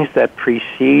feelings that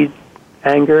precede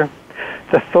anger,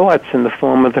 the thoughts in the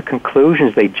form of the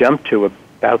conclusions they jump to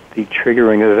about the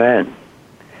triggering event,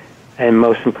 and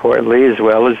most importantly, as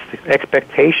well as the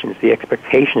expectations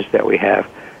that we have.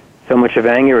 So much of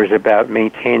anger is about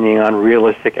maintaining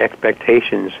unrealistic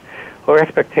expectations, or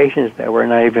expectations that we're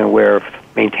not even aware of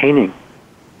maintaining.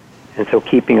 And so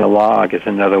keeping a log is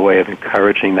another way of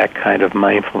encouraging that kind of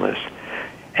mindfulness.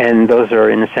 And those are,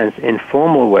 in a sense,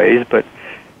 informal ways, but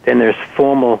then there's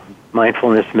formal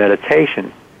mindfulness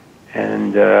meditation.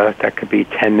 And that could be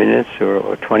 10 minutes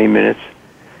or 20 minutes,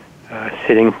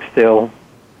 sitting still,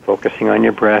 focusing on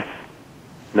your breath,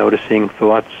 noticing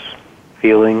thoughts,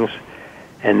 feelings,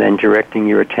 and then directing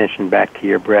your attention back to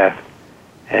your breath.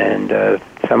 And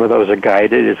some of those are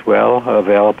guided as well,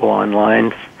 available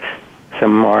online.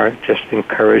 Some are just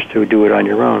encouraged to do it on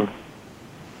your own.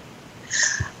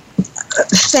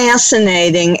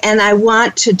 Fascinating. And I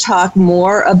want to talk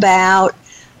more about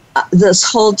this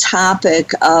whole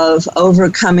topic of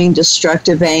overcoming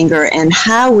destructive anger and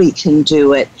how we can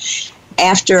do it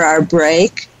after our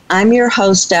break. I'm your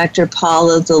host, Dr.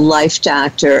 Paula, the Life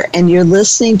Doctor, and you're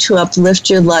listening to Uplift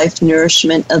Your Life,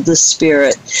 Nourishment of the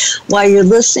Spirit. While you're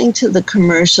listening to the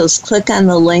commercials, click on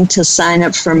the link to sign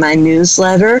up for my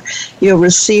newsletter. You'll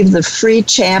receive the free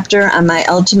chapter on my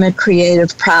ultimate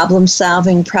creative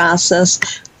problem-solving process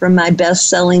from my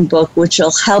best-selling book, which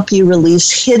will help you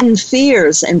release hidden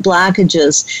fears and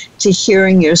blockages to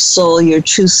hearing your soul, your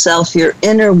true self, your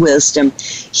inner wisdom,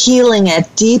 healing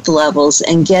at deep levels,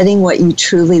 and getting what you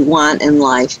truly want in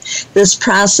life. This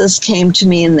process came to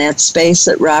me in that space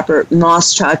that Robert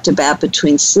Moss talked about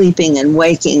between sleeping and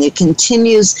waking. It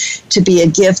continues to be a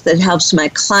gift that helps my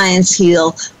clients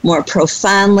heal more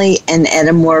profoundly and at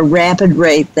a more rapid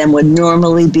rate than would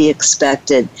normally be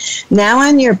expected. Now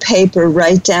on your paper,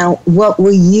 write down, what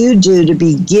will you do to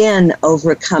begin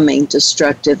overcoming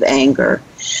destructive anger?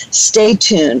 Stay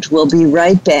tuned. We'll be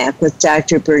right back with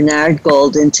Dr. Bernard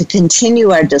Golden to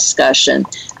continue our discussion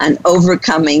on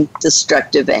overcoming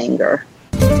destructive anger.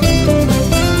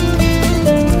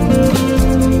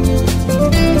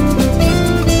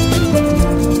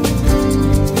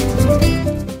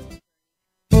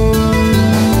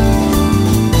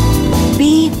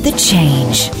 Be the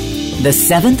change. The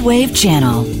Seventh Wave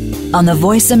Channel on the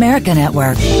Voice America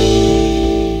Network.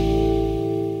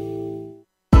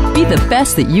 Be the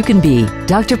best that you can be.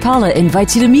 Dr. Paula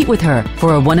invites you to meet with her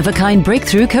for a one-of-a-kind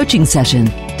breakthrough coaching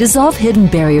session. Dissolve hidden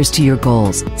barriers to your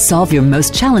goals, solve your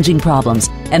most challenging problems,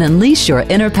 and unleash your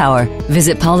inner power.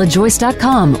 Visit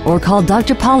paulajoyce.com or call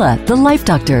Dr. Paula, the Life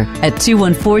Doctor, at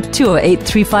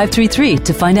 214-208-3533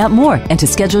 to find out more and to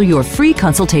schedule your free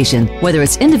consultation. Whether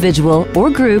it's individual or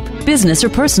group, business or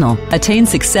personal, attain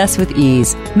success with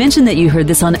ease. Mention that you heard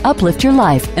this on Uplift Your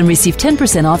Life and receive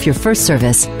 10% off your first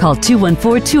service. Call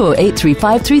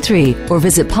 214-208-3533 or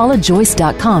visit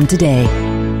paulajoyce.com today.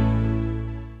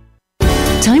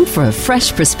 Time for a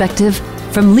fresh perspective.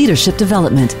 From leadership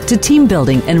development to team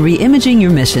building and re-imaging your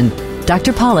mission,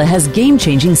 Dr. Paula has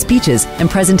game-changing speeches and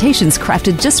presentations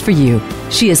crafted just for you.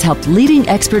 She has helped leading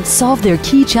experts solve their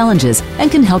key challenges and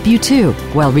can help you too,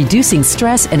 while reducing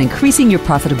stress and increasing your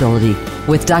profitability.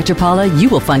 With Dr. Paula, you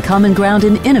will find common ground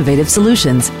and innovative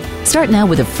solutions. Start now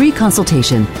with a free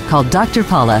consultation. Call Dr.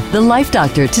 Paula, the Life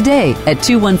Doctor, today at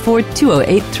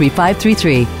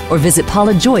 214-208-3533 or visit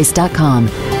paulajoyce.com.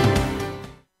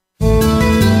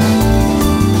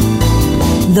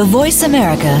 The Voice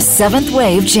America Seventh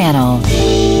Wave Channel.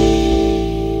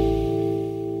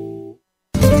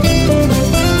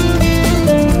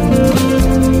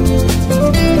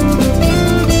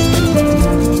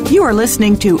 You are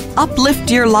listening to Uplift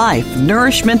Your Life,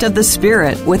 Nourishment of the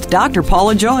Spirit with Dr.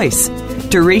 Paula Joyce.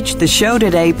 To reach the show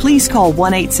today, please call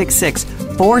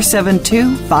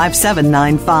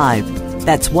 1-866-472-5795.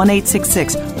 That's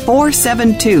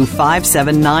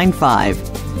 1-866-472-5795.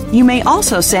 You may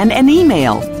also send an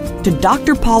email to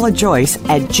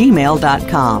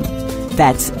drpaulajoyce@gmail.com.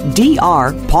 That's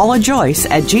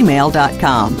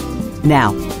drpaulajoyce@gmail.com.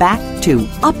 Now, back to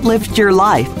Uplift Your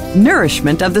Life,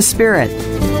 Nourishment of the Spirit.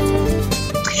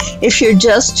 If you're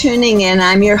just tuning in,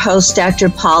 I'm your host, Dr.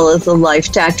 Paula, the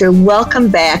Life Doctor. Welcome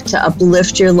back to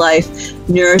Uplift Your Life,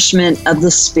 Nourishment of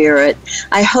the Spirit.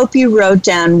 I hope you wrote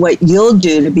down what you'll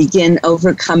do to begin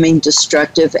overcoming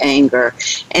destructive anger.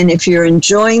 And if you're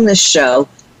enjoying the show,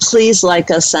 please like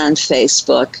us on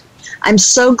Facebook. I'm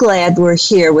so glad we're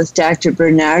here with Dr.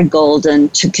 Bernard Golden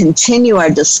to continue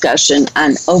our discussion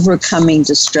on overcoming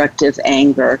destructive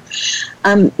anger.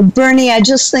 Bernie, I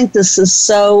just think this is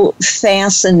so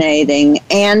fascinating.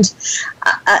 And,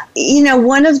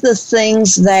 one of the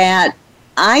things that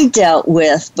I dealt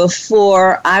with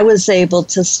before I was able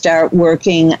to start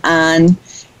working on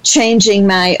changing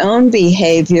my own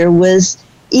behavior was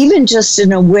even just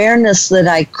an awareness that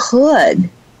I could.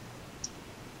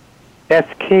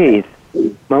 That's key.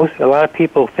 A lot of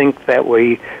people think that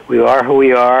we are who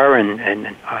we are, and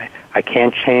I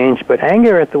can't change. But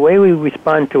anger, the way we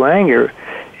respond to anger,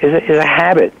 is a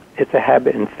habit. It's a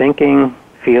habit in thinking,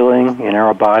 feeling, in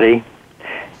our body,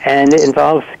 and it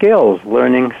involves skills,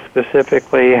 learning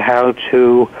specifically how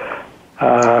to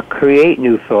create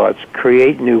new thoughts,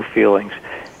 create new feelings,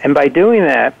 and by doing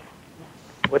that,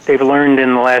 what they've learned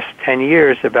in the last 10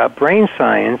 years about brain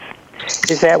science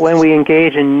is that when we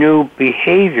engage in new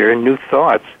behavior, new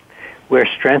thoughts, we're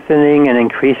strengthening and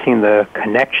increasing the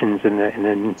connections in the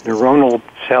neuronal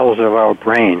cells of our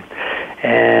brain.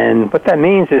 And what that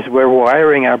means is we're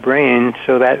wiring our brain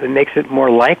so that it makes it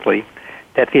more likely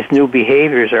that these new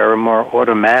behaviors are a more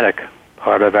automatic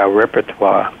part of our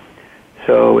repertoire.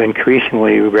 So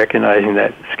increasingly we're recognizing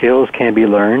that skills can be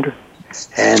learned,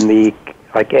 and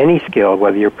like any skill,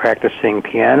 whether you're practicing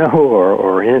piano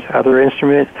or other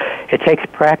instrument, it takes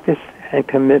practice and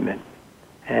commitment.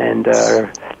 And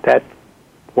that's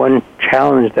one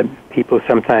challenge that people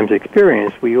sometimes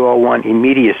experience. We all want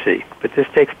immediacy, but this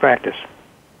takes practice.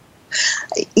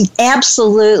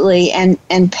 Absolutely, and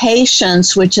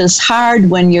patience, which is hard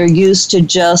when you're used to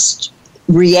just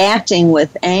reacting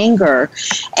with anger.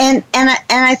 And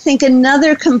I think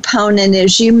another component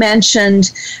is you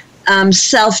mentioned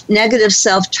negative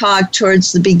self-talk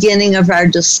towards the beginning of our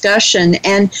discussion.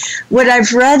 And what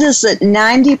I've read is that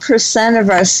 90% of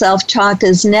our self-talk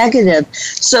is negative.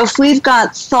 So if we've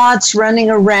got thoughts running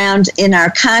around in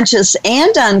our conscious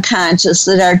and unconscious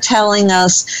that are telling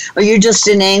us, oh, you're just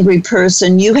an angry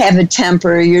person, you have a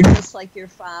temper, you're just like your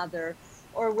father,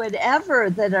 or whatever,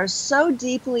 that are so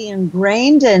deeply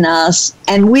ingrained in us,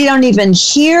 and we don't even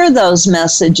hear those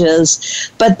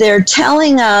messages, but they're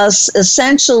telling us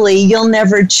essentially, you'll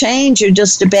never change, you're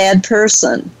just a bad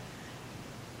person.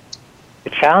 The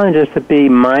challenge is to be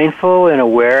mindful and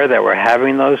aware that we're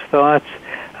having those thoughts,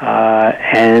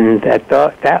 and at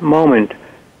that moment,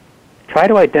 try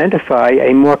to identify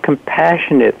a more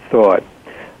compassionate thought.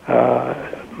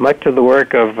 Much of the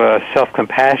work of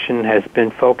self-compassion has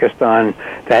been focused on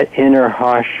that inner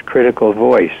harsh critical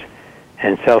voice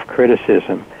and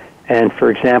self-criticism. And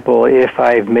for example, if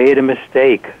I've made a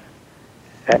mistake,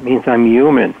 that means I'm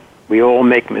human. We all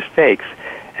make mistakes.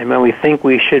 And when we think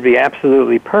we should be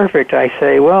absolutely perfect, I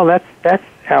say, well, that's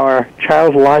our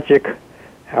child logic,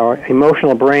 our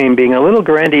emotional brain being a little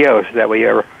grandiose that we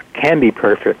ever can be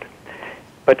perfect.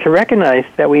 But to recognize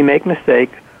that we make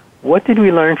mistakes, what did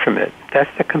we learn from it?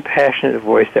 That's the compassionate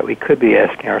voice that we could be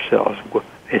asking ourselves.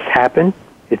 It's happened.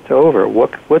 It's over.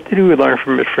 What did we learn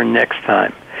from it for next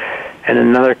time? And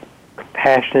another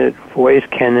compassionate voice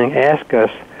can ask us,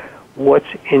 what's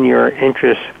in your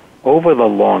interest over the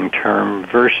long term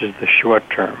versus the short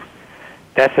term?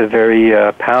 That's a very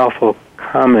powerful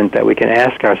comment that we can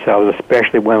ask ourselves,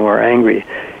 especially when we're angry.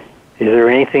 Is there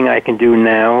anything I can do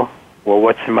now, or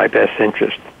what's in my best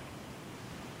interest?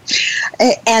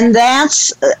 And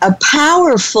that's a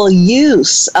powerful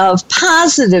use of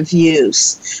positive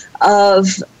use of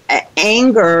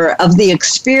anger, of the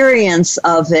experience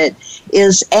of it,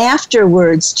 is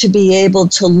afterwards to be able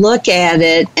to look at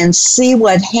it and see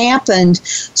what happened,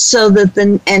 so that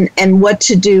and what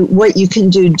to do, what you can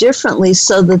do differently,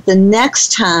 so that the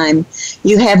next time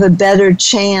you have a better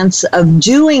chance of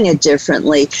doing it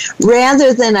differently,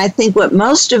 rather than, I think what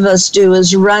most of us do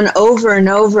is run over and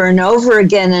over and over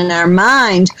again in our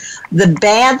mind the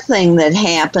bad thing that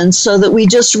happened, so that we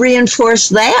just reinforce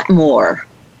that more.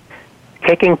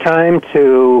 Taking time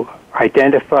to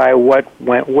identify what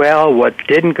went well, what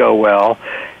didn't go well,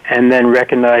 and then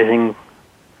recognizing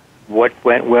what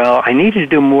went well. I need to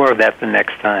do more of that the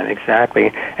next time,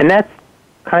 exactly. And that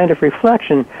kind of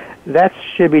reflection, that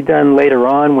should be done later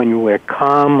on when we're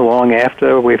calm, long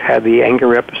after we've had the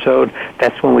anger episode.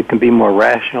 That's when we can be more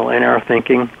rational in our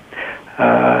thinking.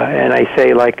 And I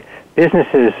say, like,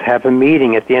 businesses have a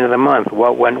meeting at the end of the month.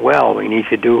 What went well? We need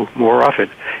to do more of it.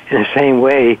 In the same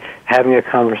way, having a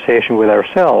conversation with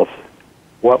ourselves.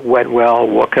 What went well?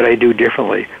 What could I do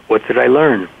differently? What did I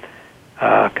learn?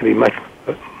 Can be much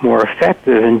more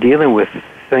effective in dealing with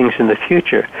things in the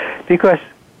future, because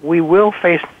we will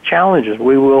face challenges.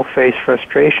 We will face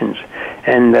frustrations.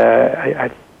 And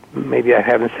maybe I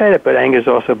haven't said it, but anger is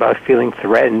also about feeling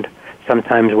threatened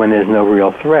sometimes when there's no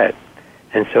real threat.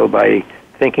 And so by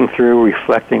thinking through,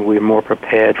 reflecting, we're more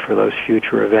prepared for those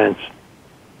future events.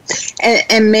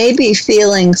 And maybe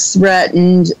feeling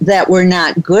threatened that we're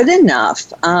not good enough,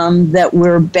 that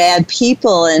we're bad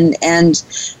people, and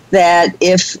that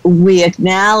if we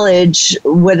acknowledge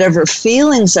whatever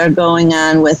feelings are going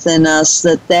on within us,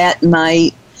 that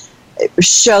might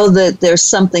show that there's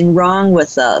something wrong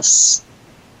with us.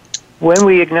 When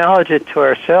we acknowledge it to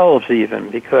ourselves even,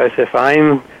 because if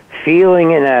I'm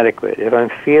feeling inadequate, if I'm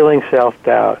feeling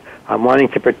self-doubt, I'm wanting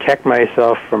to protect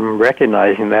myself from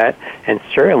recognizing that, and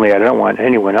certainly I don't want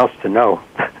anyone else to know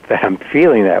that I'm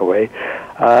feeling that way.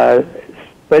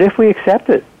 But if we accept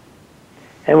it,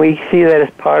 and we see that as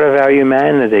part of our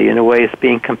humanity, in a way it's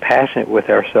being compassionate with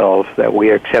ourselves, that we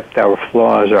accept our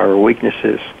flaws, our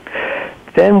weaknesses,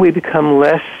 then we become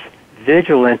less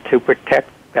vigilant to protect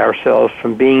ourselves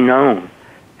from being known,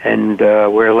 and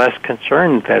we're less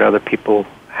concerned that other people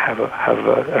have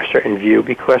a certain view,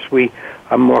 because we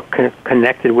are more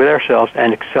connected with ourselves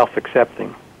and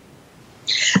self-accepting.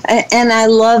 And I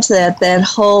love that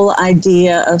whole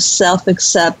idea of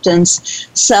self-acceptance,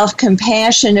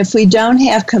 self-compassion. If we don't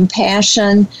have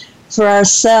compassion for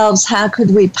ourselves, how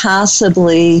could we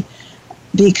possibly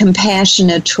be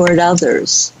compassionate toward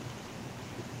others?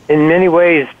 In many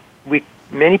ways,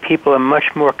 many people are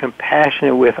much more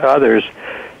compassionate with others.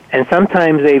 And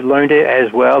sometimes they've learned it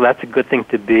as well. That's a good thing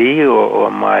to be,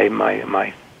 or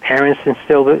my parents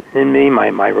instilled it in me.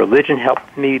 My religion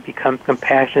helped me become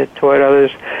compassionate toward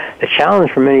others. The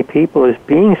challenge for many people is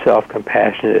being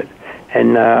self-compassionate.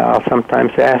 And I'll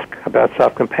sometimes ask about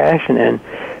self-compassion, and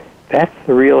that's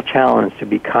the real challenge, to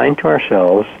be kind to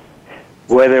ourselves,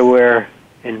 whether we're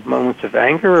in moments of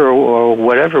anger or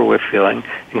whatever we're feeling.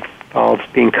 It involves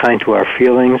being kind to our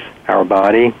feelings, our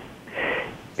body,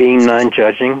 being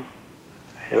non-judging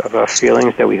of our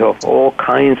feelings, that we have all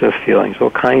kinds of feelings,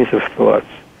 all kinds of thoughts.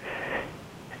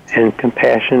 And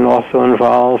compassion also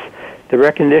involves the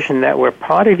recognition that we're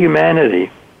part of humanity,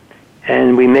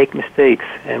 and we make mistakes,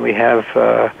 and we have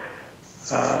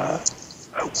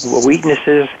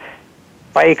weaknesses.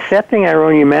 By accepting our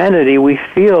own humanity, we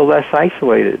feel less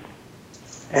isolated,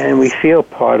 and we feel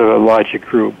part of a larger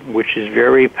group, which is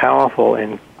very powerful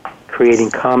in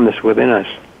creating calmness within us.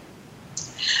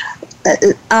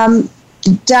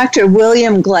 Dr.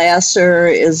 William Glasser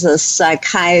is a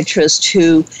psychiatrist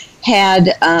who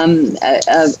had a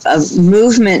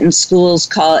movement in schools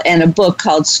and a book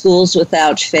called Schools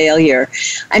Without Failure.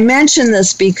 I mention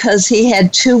this because he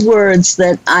had two words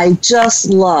that I just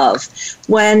love.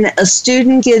 When a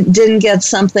student didn't get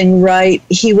something right,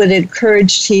 he would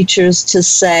encourage teachers to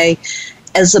say,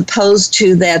 as opposed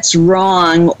to that's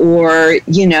wrong, or,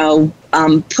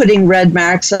 putting red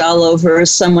marks all over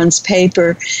someone's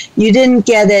paper, you didn't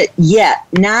get it yet,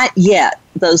 not yet.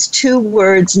 Those two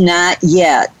words, not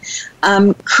yet,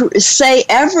 say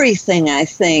everything, I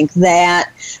think,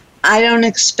 that I don't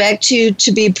expect you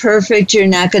to be perfect. You're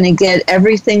not going to get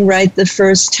everything right the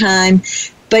first time,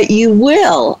 but you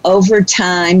will, over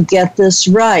time, get this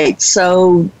right.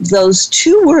 So those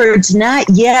two words, not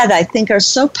yet, I think are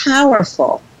so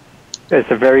powerful. It's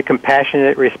a very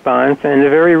compassionate response and a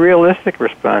very realistic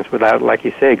response without, like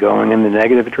you say, going in the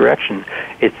negative direction.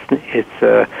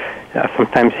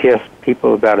 Sometimes hear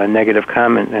people about a negative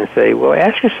comment and say, well,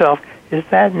 ask yourself, is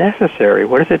that necessary?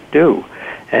 What does it do?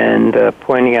 And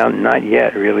pointing out not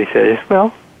yet really says,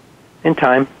 well, in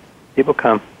time, it will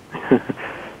come.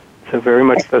 So very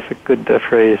much that's a good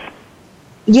phrase.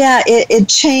 Yeah, it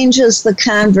changes the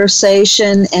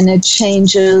conversation and it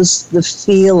changes the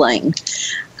feeling.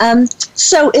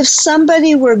 So if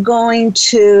somebody were going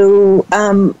to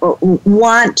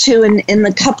want to, in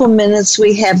the couple minutes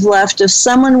we have left, if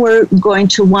someone were going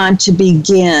to want to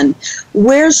begin,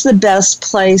 where's the best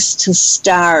place to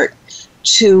start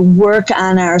to work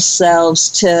on ourselves,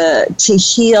 to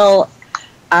heal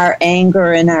our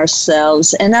anger in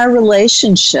ourselves and our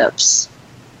relationships?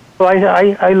 Well,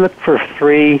 I look for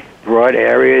three broad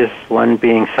areas, one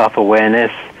being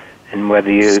self-awareness, and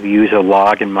whether you use a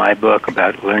log in my book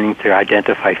about learning to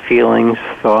identify feelings,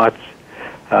 thoughts,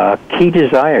 key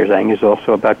desires. Anger is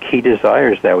also about key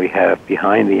desires that we have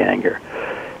behind the anger.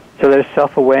 So there's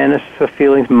self-awareness of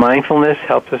feelings. Mindfulness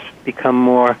helps us become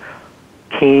more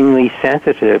keenly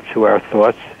sensitive to our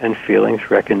thoughts and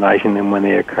feelings, recognizing them when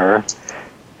they occur,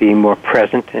 being more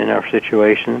present in our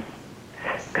situation.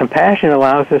 Compassion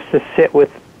allows us to sit with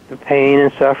the pain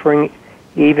and suffering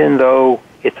even though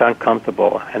it's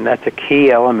uncomfortable, and that's a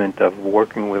key element of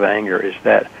working with anger, is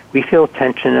that we feel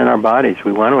tension in our bodies.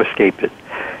 We want to escape it,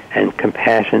 and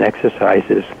compassion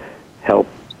exercises help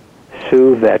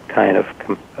soothe that kind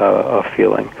of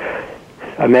feeling.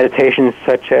 A meditation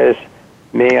such as,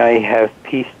 may I have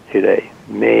peace today,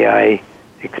 may I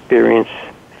experience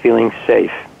feeling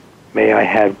safe, may I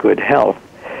have good health.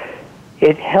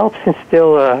 It helps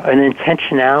instill an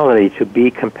intentionality to be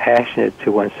compassionate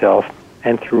to oneself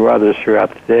and through others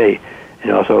throughout the day.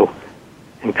 And also,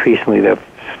 increasingly, they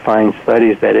find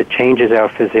studies that it changes our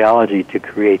physiology to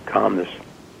create calmness.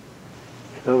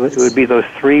 So it would be those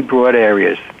three broad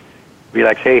areas: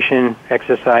 relaxation,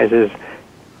 exercises,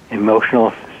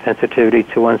 emotional sensitivity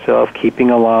to oneself, keeping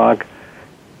a log,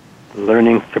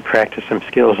 learning to practice some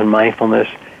skills in mindfulness,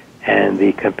 and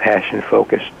the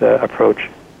compassion-focused approach.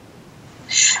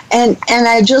 And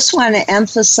I just want to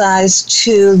emphasize,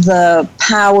 too, the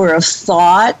power of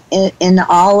thought in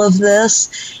all of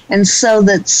this, and so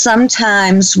that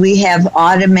sometimes we have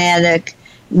automatic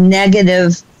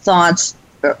negative thoughts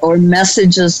or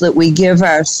messages that we give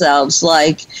ourselves,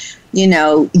 like,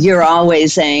 you're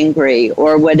always angry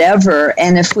or whatever.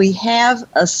 And if we have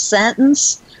a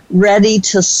sentence ready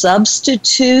to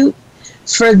substitute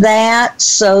for that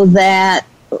so that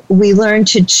we learn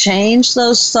to change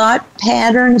those thought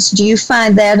patterns, do you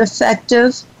find that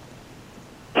effective?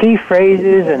 Key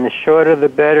phrases, and the shorter the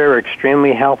better, are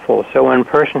extremely helpful. So when a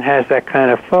person has that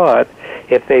kind of thought,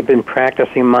 if they've been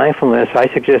practicing mindfulness, I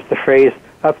suggest the phrase,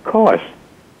 of course.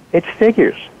 It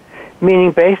figures.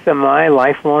 Meaning, based on my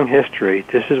lifelong history,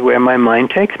 this is where my mind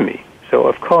takes me. So,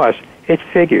 of course, it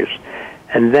figures.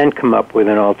 And then come up with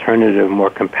an alternative, more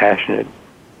compassionate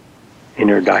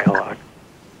inner dialogue.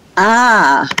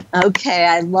 Ah, okay,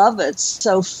 I love it.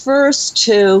 So first,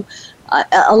 to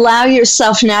allow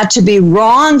yourself not to be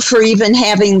wrong for even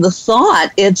having the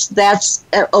thought. That's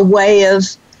a way of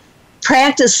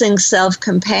practicing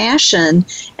self-compassion,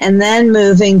 and then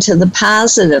moving to the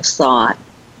positive thought.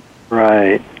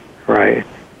 Right.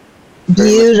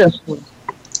 Beautiful.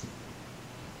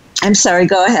 I'm sorry,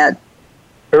 go ahead.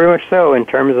 Very much so, in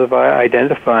terms of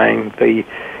identifying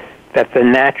that the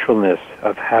naturalness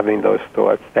of having those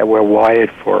thoughts, that we're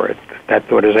wired for it. That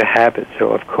thought is a habit, so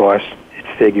of course it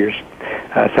figures.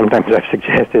 Sometimes I've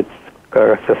suggested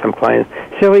to some clients,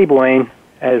 silly Blaine,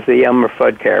 as the Elmer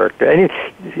Fudd character. And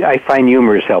I find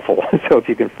humor is helpful, so if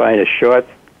you can find a short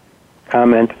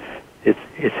comment,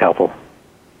 it's helpful.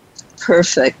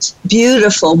 Perfect.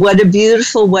 Beautiful. What a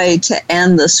beautiful way to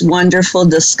end this wonderful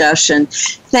discussion.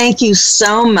 Thank you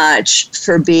so much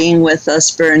for being with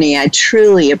us, Bernie. I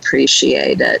truly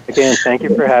appreciate it. Again, thank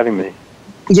you for having me.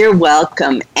 You're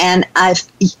welcome. And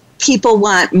people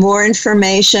want more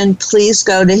information, please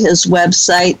go to his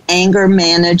website,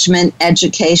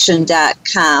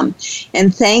 angermanagementeducation.com.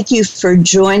 And thank you for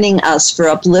joining us for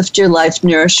Uplift Your Life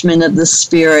Nourishment of the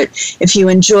Spirit. If you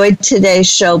enjoyed today's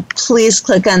show, please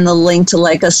click on the link to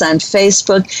like us on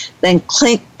Facebook, then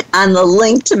click on the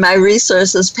link to my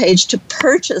resources page to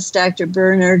purchase Dr.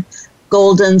 Bernard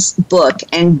Golden's book,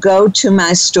 and go to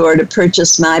my store to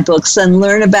purchase my books and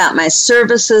learn about my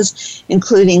services,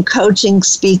 including coaching,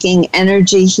 speaking,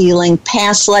 energy healing,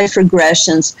 past life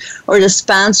regressions, or to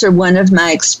sponsor one of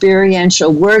my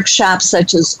experiential workshops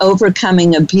such as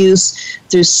Overcoming Abuse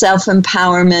through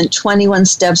Self-Empowerment, 21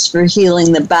 Steps for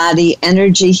Healing the Body,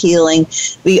 Energy Healing,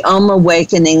 the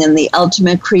Awakening, and the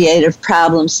Ultimate Creative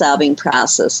Problem-Solving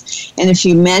Process. And if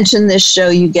you mention this show,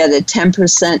 you get a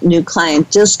 10% new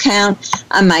client discount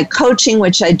on my coaching,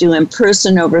 which I do in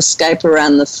person, over Skype, or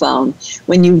on the phone.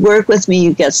 When you work with me,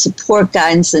 you get support,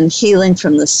 guidance, and healing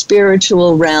from the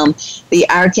spiritual realm, the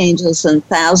archangels, and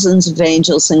thousands of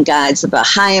angels and guides of a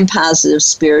high and positive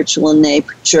spiritual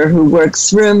nature who work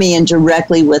through me and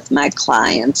directly with my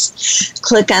clients.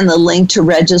 Click on the link to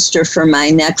register for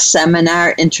my next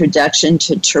seminar, Introduction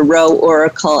to Tarot,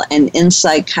 Oracle, and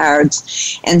Insight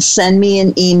Cards, and send me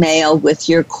an email with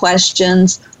your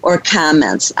questions or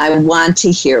comments. I want to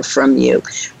hear from you.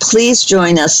 Please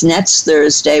join us next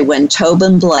Thursday when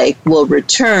Tobin Blake will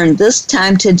return, this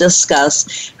time to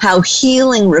discuss how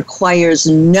healing requires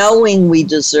knowing we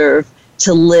deserve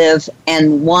to live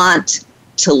and want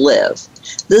to live.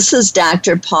 This is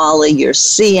Dr. Paula, your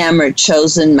CM or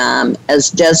chosen mom, as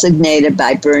designated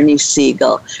by Bernie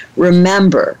Siegel.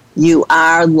 Remember, you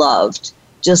are loved.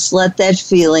 Just let that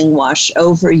feeling wash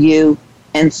over you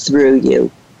and through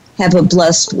you. Have a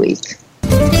blessed week.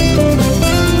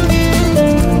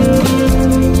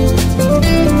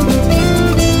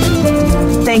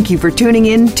 Thank you for tuning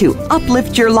in to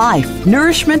Uplift Your Life,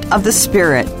 Nourishment of the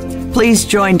Spirit. Please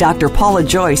join Dr. Paula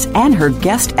Joyce and her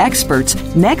guest experts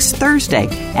next Thursday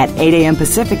at 8 a.m.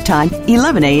 Pacific Time,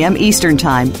 11 a.m. Eastern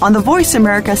Time on the Voice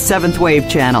America 7th Wave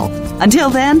channel. Until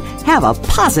then, have a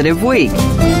positive week.